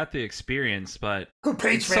she's got the experience. But Who,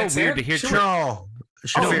 Paige it's Van so weird Zandt? to hear. She No. No,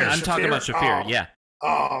 Shafir. I'm talking about Shafir. Oh. Yeah,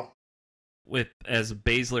 Oh, with as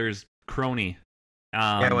Baszler's crony.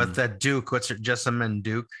 Yeah, with that Duke. What's her Jessamine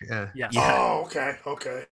Duke? Yes. Yeah. oh,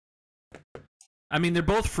 okay. I mean, they're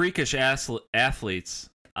both freakish athletes.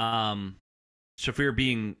 Shafir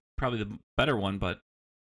being probably the better one, but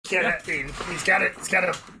I mean, he's got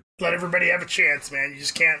to let everybody have a chance, man. You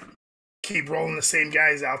just can't keep rolling the same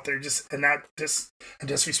guys out there, and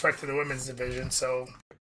disrespect to the women's division. So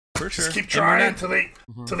for sure. just keep And we're trying not-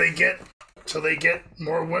 till they get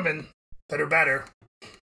more women that are better.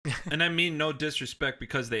 And I mean no disrespect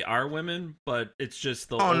because they are women, but it's just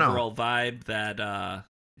the Oh, no. overall vibe that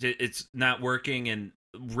it's not working and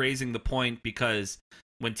raising the point because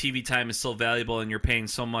when TV time is so valuable and you're paying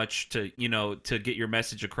so much to get your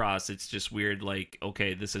message across, it's just weird. Like,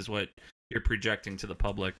 okay, this is what you're projecting to the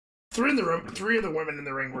public. Three of the women in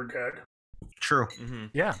the ring were good. True. Mm-hmm.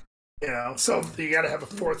 Yeah. You know, so you got to have a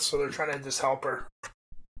fourth, so they're trying to just help her.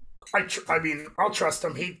 I mean, I'll trust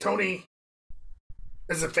him. Tony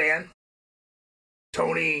is a fan.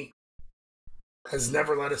 Tony has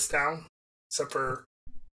never let us down, except for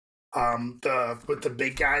with the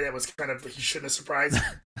big guy that was he shouldn't have surprised.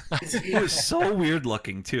 He was so weird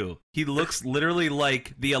looking too. He looks literally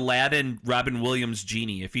like the Aladdin Robin Williams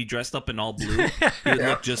genie. If he dressed up in all blue, he would Yeah.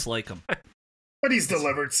 look just like him. But he's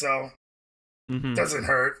delivered, so Mhm. it doesn't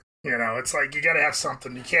hurt. You know, it's like you got to have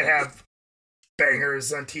something. You can't have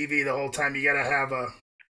bangers on TV the whole time. You got to have a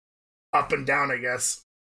up and down, I guess.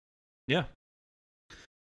 Yeah.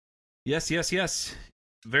 Yes.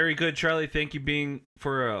 Very good, Charlie. Thank you being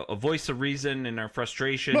for a voice of reason in our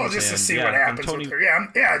frustrations. Well, just to and, see yeah, what and happens Tony, with her.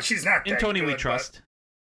 Yeah, she's not. and that Tony, we good, but- trust.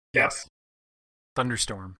 Yes.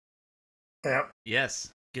 Thunderstorm. Yep.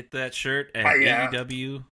 Yes. Get that shirt at Yeah.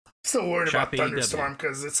 AEW. Still worried Shop about Thunderstorm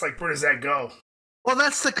because it's like, where does that go? Well,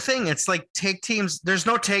 that's the thing. It's like tag teams. There's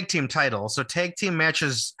no tag team title, so tag team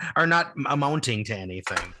matches are not amounting to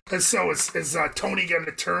anything. And so is Tony going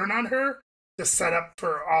to turn on her to set up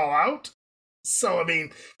for All Out? So, I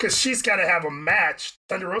mean, because she's got to have a match.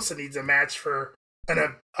 Thunder Rosa needs a match for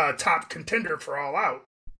a top contender for All Out.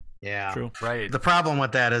 Yeah. True. Right. The problem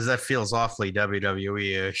with that is that feels awfully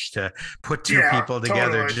WWE-ish to put two Yeah, people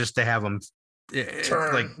together totally. just to have them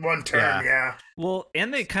Turn, one turn, yeah. Well,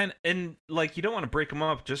 and they you don't want to break them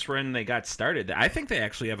up just when they got started. I think they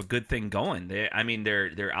actually have a good thing going. Their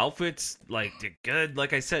outfits, like, they're good.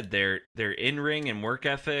 Like I said, their in ring and work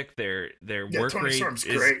ethic, their work Tony rate Storm's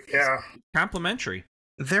is great, yeah. complimentary.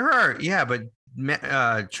 There are, yeah, but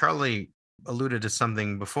Charlie alluded to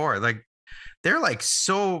something before. Like, they're like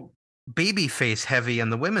so babyface heavy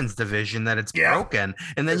in the women's division that it's Yeah. broken.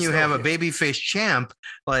 And then There's you no- have a babyface champ.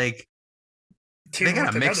 Like, Team They gotta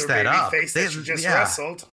with mix another that up. babyface They- that she just yeah.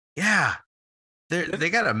 wrestled. yeah, they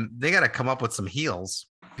gotta come up with some heels.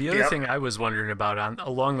 The other Yep. thing I was wondering about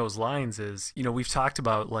along those lines is, you know, we've talked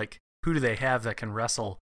about, like, who do they have that can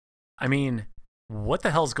wrestle? I mean, what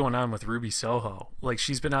the hell's going on with Ruby Soho? Like,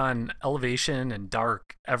 she's been on Elevation and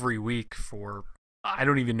Dark every week for I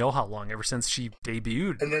don't even know how long, ever since she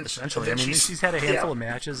debuted, And then essentially. I mean, she's had a handful of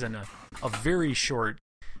matches and a very short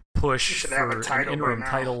push for an interim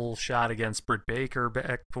title shot against Britt Baker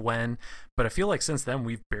back when, but I feel like since then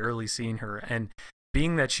we've barely seen her. And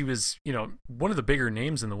being that she was, one of the bigger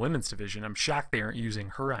names in the women's division, I'm shocked they aren't using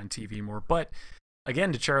her on TV more. But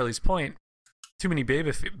again, to Charlie's point, too many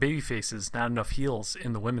baby faces, not enough heels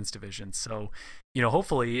in the women's division. So,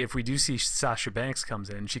 hopefully if we do see Sasha Banks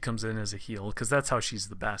she comes in as a heel, because that's how she's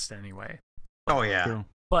the best anyway. Oh yeah. True.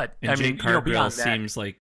 But And I Jade mean, Cargill beyond seems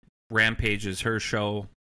like Rampage is her show.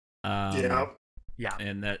 Yeah.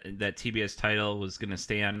 And that TBS title was going to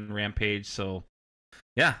stay on Rampage. So,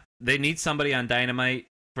 yeah, they need somebody on Dynamite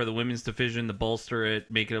for the women's division to bolster it,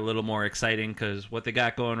 make it a little more exciting, because what they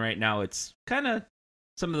got going right now, it's kind of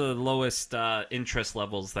some of the lowest interest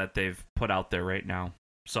levels that they've put out there right now.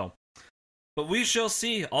 So, but we shall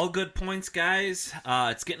see. All good points, guys.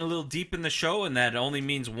 It's getting a little deep in the show, and that only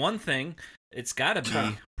means one thing. It's got to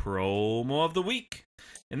be Promo of the Week.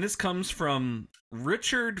 And this comes from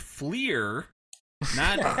Richard Fleer.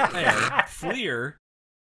 Not Flair. Fleer.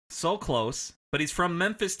 So close. But he's from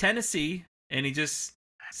Memphis, Tennessee. And he just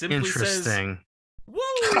simply says, woo!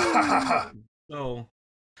 So,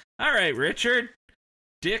 all right, Richard.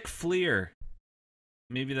 Dick Fleer.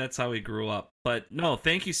 Maybe that's how he grew up. But no,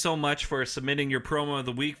 thank you so much for submitting your Promo of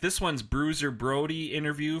the Week. This one's Bruiser Brody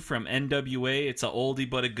interview from NWA. It's a oldie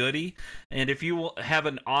but a goodie. And if you have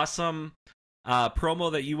an awesome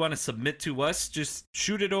promo that you want to submit to us, just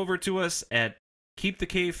shoot it over to us at Keep the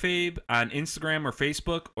Kayfabe on Instagram or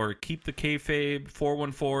Facebook, or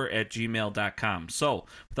keepthekayfabe414@gmail.com. So,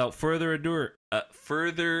 without further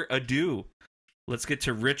ado, let's get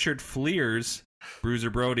to Richard Fleer's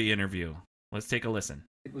Bruiser Brody interview. Let's take a listen.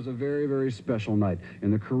 It was a very, very special night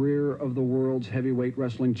in the career of the world's heavyweight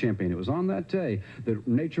wrestling champion. It was on that day that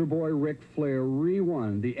Nature Boy Ric Flair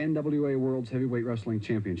re-won the NWA World's Heavyweight Wrestling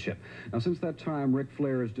Championship. Now, since that time, Ric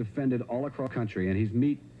Flair has defended all across the country, and he's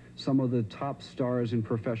met some of the top stars in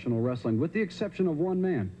professional wrestling, with the exception of one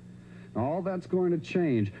man. Now, all that's going to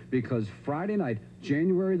change because Friday night,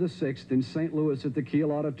 January the 6th, in St. Louis at the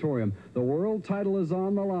Kiel Auditorium, the world title is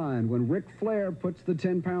on the line when Ric Flair puts the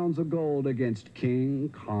 10 pounds of gold against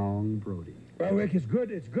King Kong Brody. Well, Rick, it's good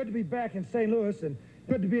to be back in St. Louis and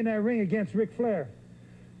good to be in that ring against Ric Flair.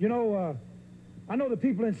 I know the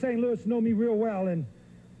people in St. Louis know me real well, and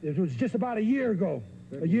it was just about a year ago.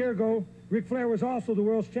 A year ago, Ric Flair was also the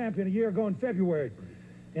world's champion a year ago in February.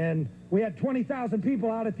 And we had 20,000 people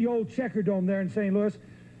out at the old Checker Dome there in St. Louis.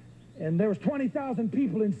 And there was 20,000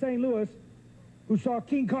 people in St. Louis who saw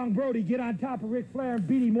King Kong Brody get on top of Ric Flair and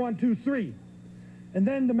beat him 1-2-3. And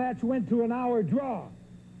then the match went to an hour draw.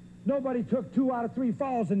 Nobody took 2 out of 3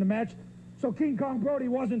 falls in the match, so King Kong Brody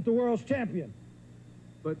wasn't the world's champion.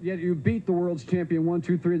 But yet you beat the world's champion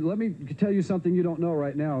 1-2-3. Let me tell you something you don't know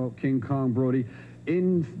right now, King Kong Brody.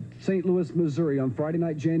 In St. Louis, Missouri, on Friday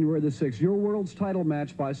night, January the 6th, your world's title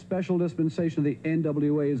match by special dispensation of the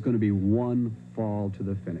NWA is going to be 1 fall to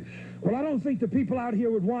the finish. Well, I don't think the people out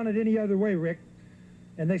here would want it any other way, Rick.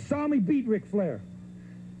 And they saw me beat Ric Flair.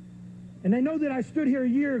 And they know that I stood here a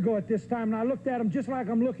year ago at this time, and I looked at him just like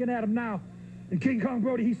I'm looking at him now. And King Kong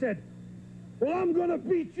Brody, he said, well, I'm going to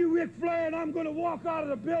beat you, Ric Flair, and I'm going to walk out of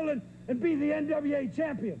the building and be the NWA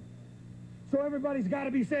champion. So everybody's got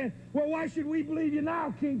to be saying, well, why should we believe you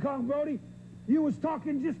now, King Kong Brody? You was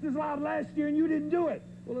talking just as loud last year, and you didn't do it.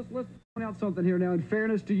 Well, let's point out something here now. In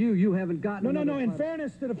fairness to you, you haven't gotten... No. In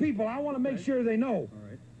fairness to the people, I want to make sure they know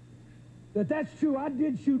that that's true. I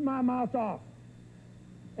did shoot my mouth off.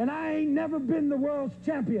 And I ain't never been the world's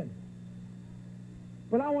champion.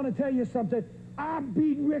 But I want to tell you something. I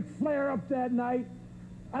beat Ric Flair up that night,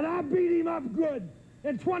 and I beat him up good.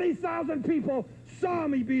 And 20,000 people saw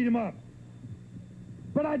me beat him up.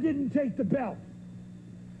 But I didn't take the belt.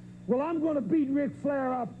 Well, I'm going to beat Ric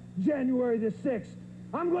Flair up January the 6th.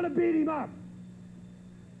 I'm going to beat him up.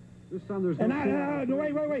 This time there's no... Wait.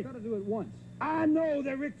 You've got to do it once. I know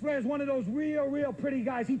that Ric Flair's one of those real pretty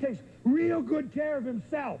guys. He takes real good care of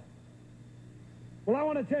himself. Well, I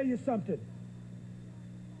want to tell you something.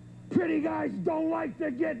 Pretty guys don't like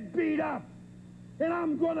to get beat up. And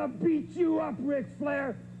I'm going to beat you up, Ric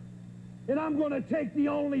Flair. And I'm going to take the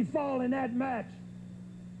only fall in that match.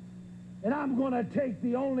 And I'm going to take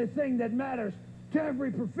the only thing that matters to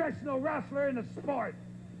every professional wrestler in the sport.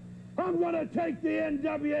 I'm going to take the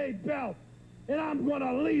NWA belt, and I'm going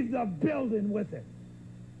to leave the building with it.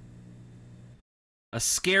 A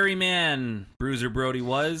scary man, Bruiser Brody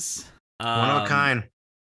was. One of a kind.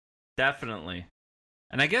 Definitely.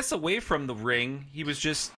 And I guess away from the ring, he was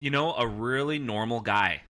just, a really normal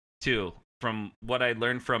guy, too. From what I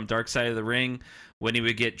learned from Dark Side of the Ring, when he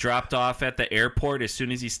would get dropped off at the airport, as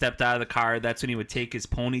soon as he stepped out of the car, that's when he would take his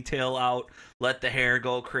ponytail out, let the hair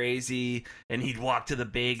go crazy, and he'd walk to the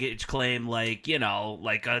baggage claim like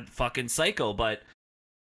a fucking psycho. But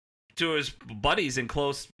to his buddies in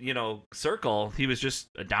close, circle, he was just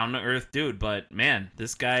a down-to-earth dude. But, man,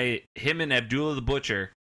 this guy, him and Abdullah the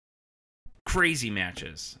Butcher, crazy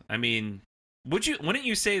matches. I mean, wouldn't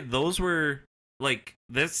you say those were... Like,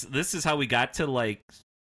 this is how we got to, like,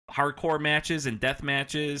 hardcore matches and death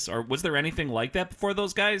matches? Or was there anything like that before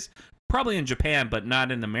those guys? Probably in Japan, but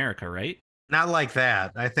not in America, right? Not like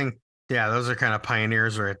that. I think, yeah, those are kind of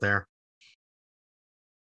pioneers right there.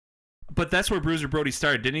 But that's where Bruiser Brody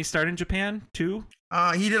started. Didn't he start in Japan, too?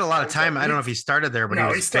 He did a lot of time. I don't know if he started there,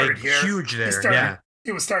 but he started here. Huge there.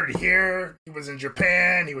 He was started here. He was in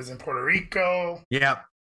Japan. He was in Puerto Rico. Yep.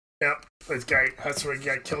 Yep, that's where he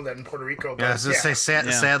got killed at in Puerto Rico. Yeah, I was just say,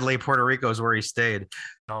 sadly, Puerto Rico is where he stayed.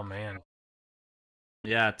 Oh man.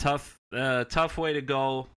 Yeah, tough way to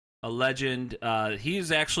go. A legend.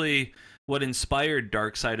 He's actually what inspired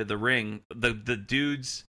Dark Side of the Ring. The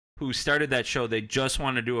dudes who started that show, they just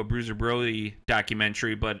wanted to do a Bruiser Brody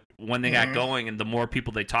documentary, but when they got going and the more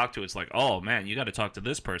people they talked to, it's like, oh man, you got to talk to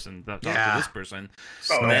this person, talk to this person.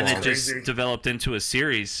 Then it just developed into a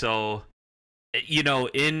series. So.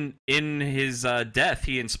 In his death,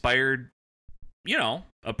 he inspired,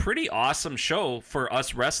 a pretty awesome show for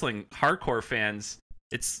us wrestling hardcore fans.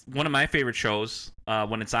 It's one of my favorite shows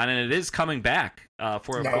when it's on, and it is coming back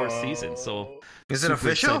for a fourth season. So, is it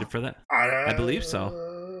official? Excited for that. I believe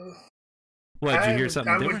so. What, did you hear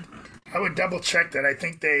something different? I would double check that. I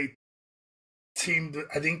think they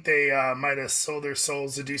might have sold their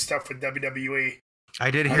souls to do stuff with WWE. I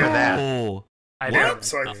did hear that.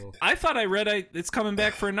 I thought I read it's coming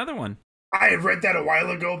back for another one. I had read that a while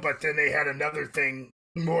ago, but then they had another thing,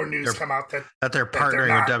 more news come out that they're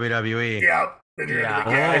partnering with WWE. Yeah.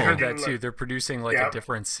 I heard that too. They're producing like a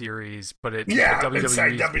different series, but WWE's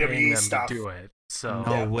paying them stuff to do it. So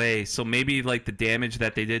no way. So maybe like the damage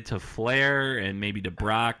that they did to Flair and maybe to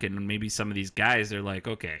Brock and maybe some of these guys, they're like,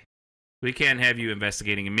 okay, we can't have you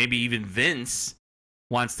investigating, and maybe even Vince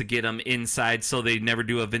wants to get them inside so they never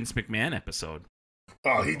do a Vince McMahon episode.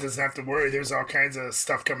 Oh, he doesn't have to worry. There's all kinds of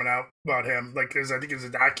stuff coming out about him. Like I think there's a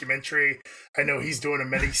documentary. I know he's doing a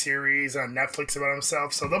mini-series on Netflix about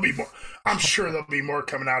himself. So there'll be more. I'm sure there'll be more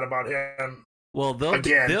coming out about him. Well,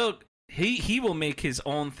 he will make his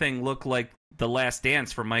own thing look like The Last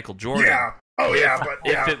Dance for Michael Jordan. Yeah. Oh yeah, but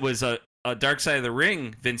if it was a Dark Side of the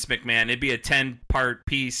Ring Vince McMahon, it'd be a 10-part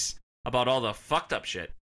piece about all the fucked up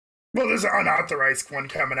shit. Well, there's an unauthorized one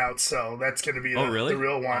coming out, so that's going to be the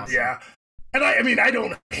real one. Awesome. Yeah. And I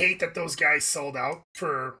don't hate that those guys sold out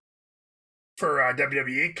for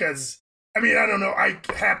WWE because, I don't know. I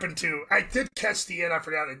did catch the end. I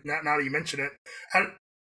forgot it. Now that you mention it.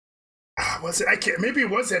 Was it? I can't. Maybe it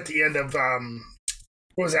was at the end of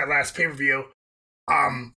what was that last pay-per-view?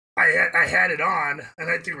 I had it on, and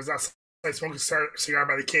I think it was outside smoking a cigar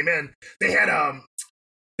by they came in. They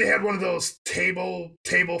had one of those table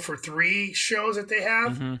for three shows that they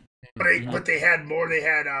have, but they had more. They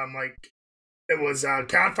had it was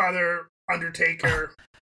Godfather, Undertaker.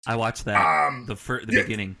 I watched that the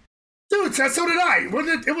beginning. Dude, so did I.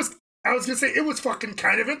 I was gonna say it was fucking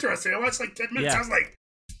kind of interesting. I watched like 10 minutes. Yeah. I was like,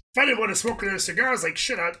 if I didn't want to smoke another cigar, I was like,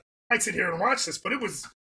 shit, I'd sit here and watch this. But it was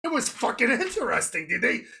fucking interesting, dude.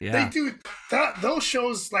 They do that. Those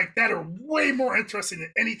shows like that are way more interesting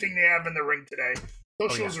than anything they have in the ring today.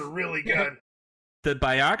 Those shows are really good. Yeah. The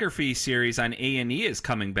biography series on A&E is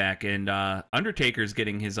coming back, and Undertaker's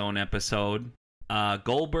getting his own episode.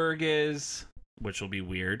 Goldberg is, which will be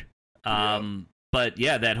weird. But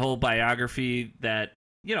yeah, that whole biography that,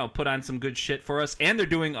 put on some good shit for us. And they're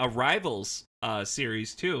doing a Rivals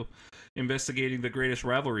series too, investigating the greatest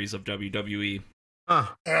rivalries of WWE.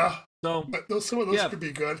 Yeah. So some of those could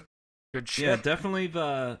be good. Good shit. Yeah, definitely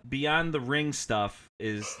the Beyond the Ring stuff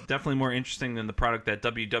is definitely more interesting than the product that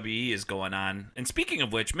WWE is going on. And speaking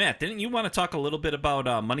of which, Matt, didn't you want to talk a little bit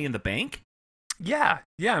about Money in the Bank? Yeah,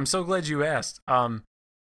 I'm so glad you asked.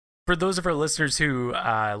 For those of our listeners who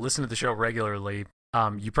listen to the show regularly,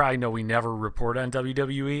 you probably know we never report on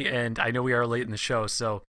WWE, and I know we are late in the show,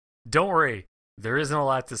 so don't worry. There isn't a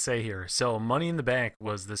lot to say here. So Money in the Bank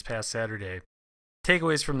was this past Saturday.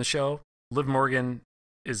 Takeaways from the show: Liv Morgan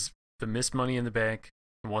is the Miss Money in the Bank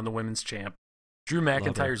and won the women's champ. Drew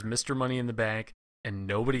McIntyre's Mr. Money in the Bank, and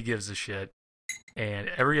nobody gives a shit. And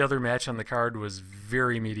every other match on the card was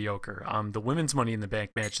very mediocre. The women's Money in the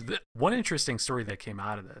Bank match, one interesting story that came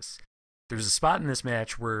out of this. there's a spot in this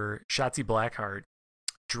match where Shotzi Blackheart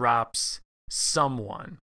drops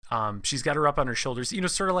someone. She's got her up on her shoulders,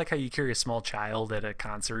 sort of like how you carry a small child at a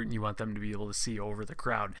concert and you want them to be able to see over the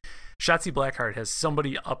crowd. Shotzi Blackheart has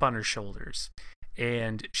somebody up on her shoulders,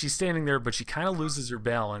 and she's standing there, but she kind of loses her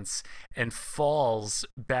balance and falls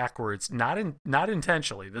backwards, not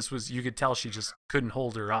intentionally. You could tell she just couldn't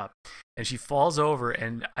hold her up, and she falls over,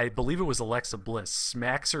 and I believe it was Alexa Bliss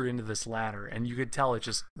smacks her into this ladder, and you could tell it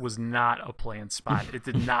just was not a planned spot. It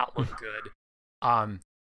did not look good.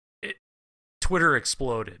 Twitter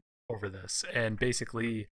exploded over this and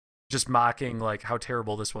basically just mocking like how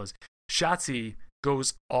terrible this was. Shotzi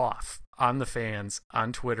goes off on the fans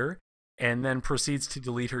on Twitter and then proceeds to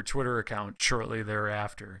delete her Twitter account shortly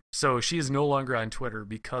thereafter. So she is no longer on Twitter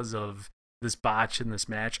because of this botch in this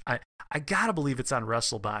match. I gotta believe it's on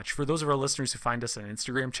WrestleBotch. For those of our listeners who find us on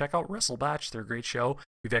Instagram, check out WrestleBotch. They're a great show.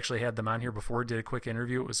 We've actually had them on here before, did a quick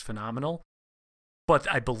interview. It was phenomenal. But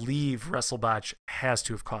I believe WrestleBotch has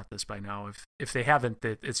to have caught this by now. If they haven't,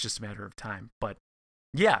 it's just a matter of time. But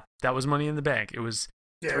yeah, that was Money in the Bank. It was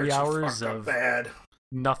 3 hours of bad.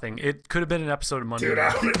 Nothing. It could have been an episode of Monday. Dude,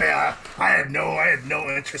 I had no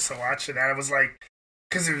interest in watching that. I was like,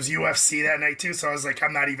 because it was UFC that night too, so I was like,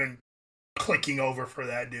 I'm not even clicking over for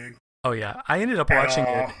that, dude. Oh yeah, I ended up watching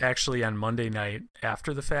it actually on Monday night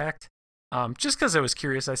after the fact. Just because I was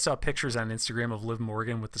curious. I saw pictures on Instagram of Liv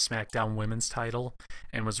Morgan with the SmackDown Women's title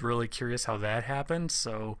and was really curious how that happened.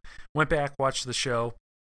 So went back, watched the show.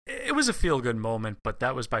 It was a feel-good moment, but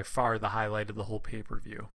that was by far the highlight of the whole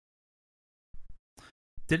pay-per-view.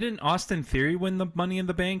 Didn't Austin Theory win the Money in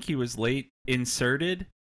the Bank? He was late inserted.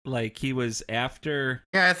 Like he was after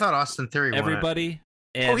Yeah, I thought Austin Theory won everybody.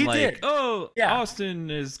 And he like, did. Yeah. Austin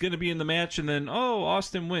is going to be in the match, and then,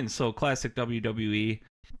 Austin wins. So classic WWE.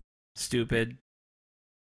 Stupid.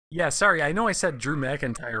 Yeah, sorry. I know I said Drew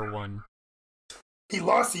McIntyre won. He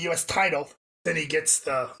lost the U.S. title. Then he gets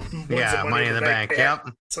the Money in the Bank.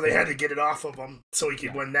 Yep. So they had to get it off of him so he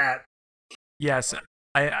could win that. Yes.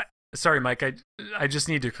 I sorry, Mike. I just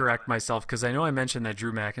need to correct myself because I know I mentioned that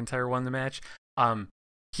Drew McIntyre won the match.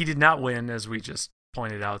 He did not win, as we just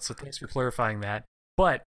pointed out. So thanks for clarifying that.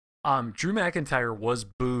 But Drew McIntyre was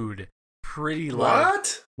booed pretty loud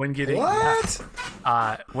when getting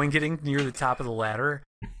when getting near the top of the ladder.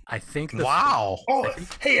 I think wow.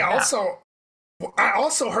 I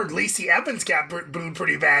also heard Lacey Evans got booed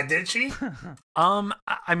pretty bad, didn't she?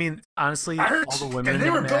 I mean, honestly, all the women and they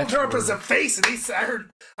were building her up as a face, and I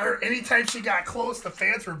heard anytime she got close, the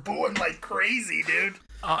fans were booing like crazy, dude.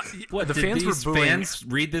 What, the did fans these were booing. fans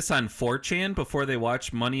read this on 4chan before they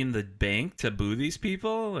watch Money in the Bank to boo these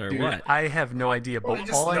people, or dude, what? I have no idea, but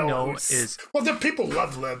all I know is... Well, the people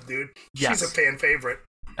love Liv, dude. She's a fan favorite.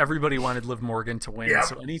 Everybody wanted Liv Morgan to win, Yep.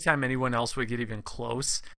 so anytime anyone else would get even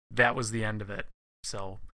close, that was the end of it.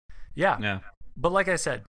 So, yeah. But like I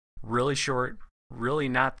said, really short, really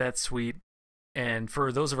not that sweet. And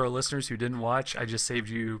for those of our listeners who didn't watch, I just saved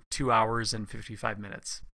you 2 hours and 55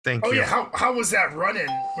 minutes. Thank you. Oh yeah, how was that running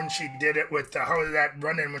when she did it with? How was that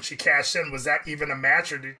running when she cashed in? Was that even a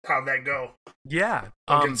match, or how'd that go? Yeah,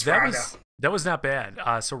 that was not bad.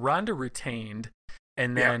 So Ronda retained,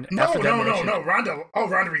 and then Ronda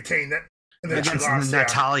retained it, and then she lost.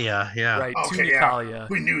 Natalia, right, to Natalia.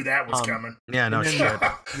 We knew that was coming. Yeah, no shit.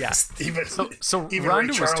 Yeah, so even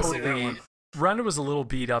Ronda Ray was Charles did that totally. one. Ronda was a little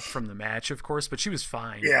beat up from the match, of course, but she was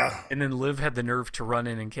fine. Yeah. And then Liv had the nerve to run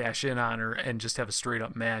in and cash in on her and just have a straight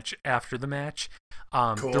up match after the match.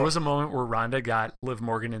 Cool. There was a moment where Ronda got Liv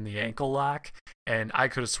Morgan in the ankle lock, and I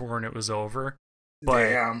could have sworn it was over.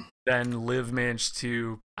 But then Liv managed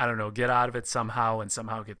to, I don't know, get out of it somehow and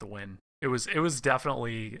somehow get the win. It was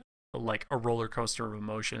definitely like a roller coaster of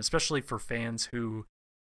emotion, especially for fans who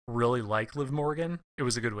really like Liv Morgan. It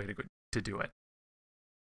was a good way to do it.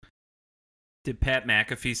 Did Pat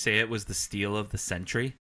McAfee say it was the steal of the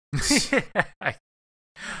century? I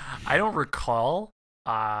don't recall,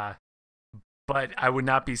 but I would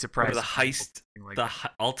not be surprised. Or the heist,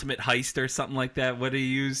 ultimate heist or something like that. What did he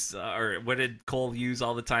use, or what did Cole use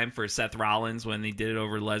all the time for Seth Rollins when he did it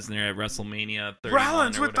over Lesnar at WrestleMania 31?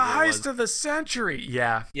 Rollins with the heist of the century.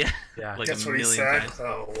 Yeah. Like that's what he million said. times.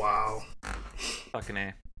 Oh wow. Fucking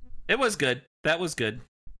A. It was good. That was good.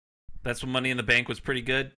 That's when Money in the Bank was pretty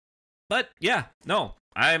good. But yeah, no,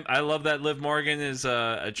 I love that Liv Morgan is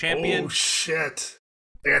a champion. Oh shit!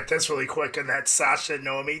 I got this really quick on that Sasha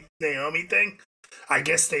Naomi thing. I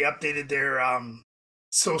guess they updated their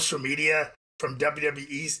social media from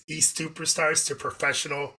WWE superstars to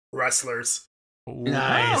professional wrestlers.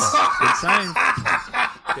 Nice. Good sign.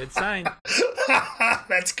 Good sign.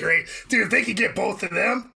 That's great, dude. If they could get both of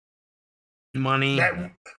them, Money.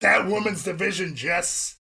 That women's division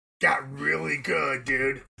just got really good,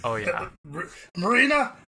 dude. Oh yeah.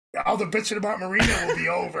 Marina, all the bitching about Marina will be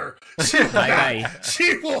over. She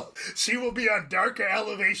will be on Darker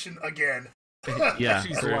Elevation again. Yeah,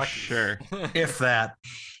 She's for lucky. sure. If that.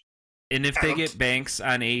 And if they get Banks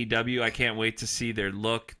on AEW, I can't wait to see their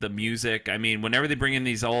look, the music. I mean, whenever they bring in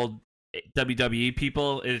these old WWE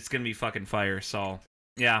people, it's gonna be fucking fire. So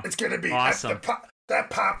yeah, it's gonna be awesome. That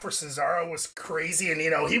pop for Cesaro was crazy, and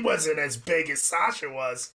he wasn't as big as Sasha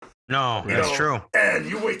was. No, that's true. And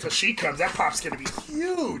you wait till she comes, that pop's gonna be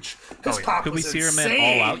huge. This pop Could we was see her insane.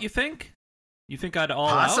 at All Out? You think? You think I'd All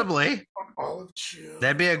Possibly. Out? All of June.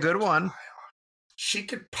 That'd be a good one. She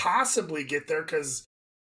could possibly get there because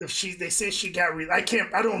if they say she got I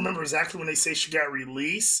don't remember exactly when they say she got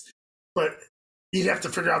released, but you'd have to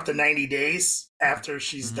figure out the 90 days after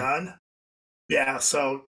she's done. Yeah,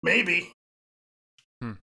 so maybe.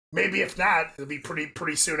 Maybe if not, it'll be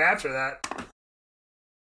pretty soon after that.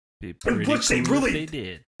 Be pretty cool if they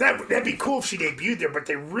did. That'd be cool if she debuted there, but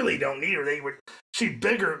they really don't need her. She'd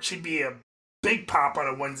be a big pop on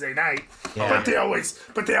a Wednesday night. Yeah. But they always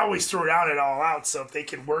throw down it All Out, so if they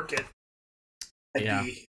could work it, it'd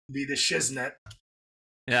be the shiznit.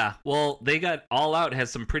 Yeah, well, they got All Out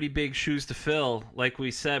has some pretty big shoes to fill. Like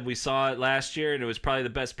we said, we saw it last year, and it was probably the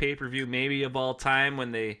best pay-per-view maybe of all time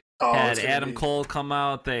when they had Adam Cole come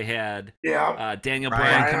out. They had Daniel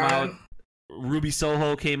Bryan come out. Ruby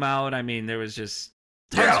Soho came out. I mean, there was just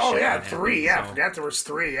three. I forgot there was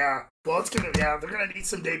three. Yeah. Well, they're gonna need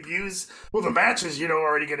some debuts. Well, the matches,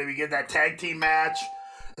 already gonna be good. That tag team match.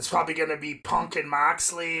 It's probably gonna be Punk and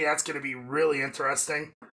Moxley. That's gonna be really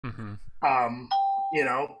interesting. Mm-hmm. I'm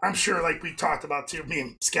sure, like we talked about too. Me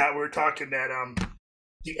and Scott were talking that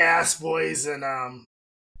the Ass Boys and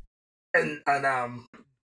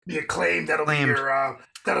the Acclaimed that'll be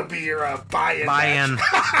your buy-in. Buy-in.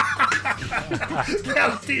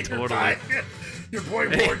 That'll be your buy-in. Your boy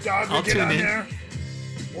Ward Dog will get on there.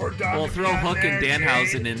 Ward Dog. We'll throw Hook and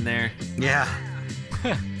Danhausen in there. Yeah.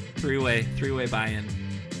 Three-way buy-in.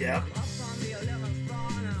 Yep.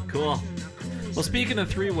 Cool. Well, speaking of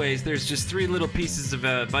three-ways, there's just three little pieces of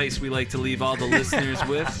advice we like to leave all the listeners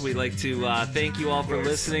with. We like to thank you all for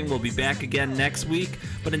listening. We'll be back again next week.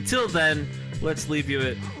 But until then, let's leave you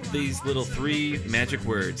at these little three magic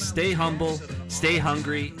words. Stay humble, stay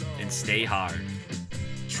hungry, and stay hard.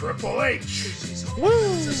 Triple H.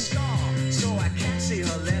 Woo! So I can't see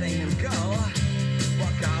her letting him go.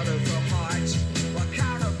 Walk out of her heart, walk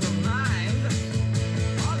out of her mind.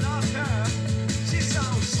 I love her. She's so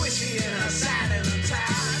swishy in her satin and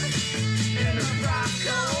tan. In her rock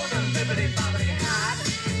gold and bibbity-bobbity hat.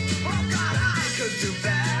 Oh God, I could do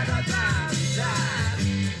better than that.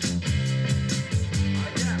 Oh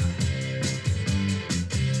yeah.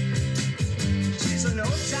 She's an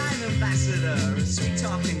old-time ambassador, a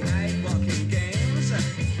sweet-talking night-walking games.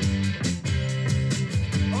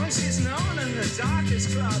 Oh, she's known in the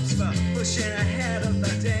darkest clubs for pushing ahead of the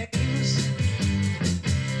dames.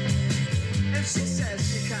 And she says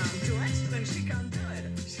she can do it, then she can do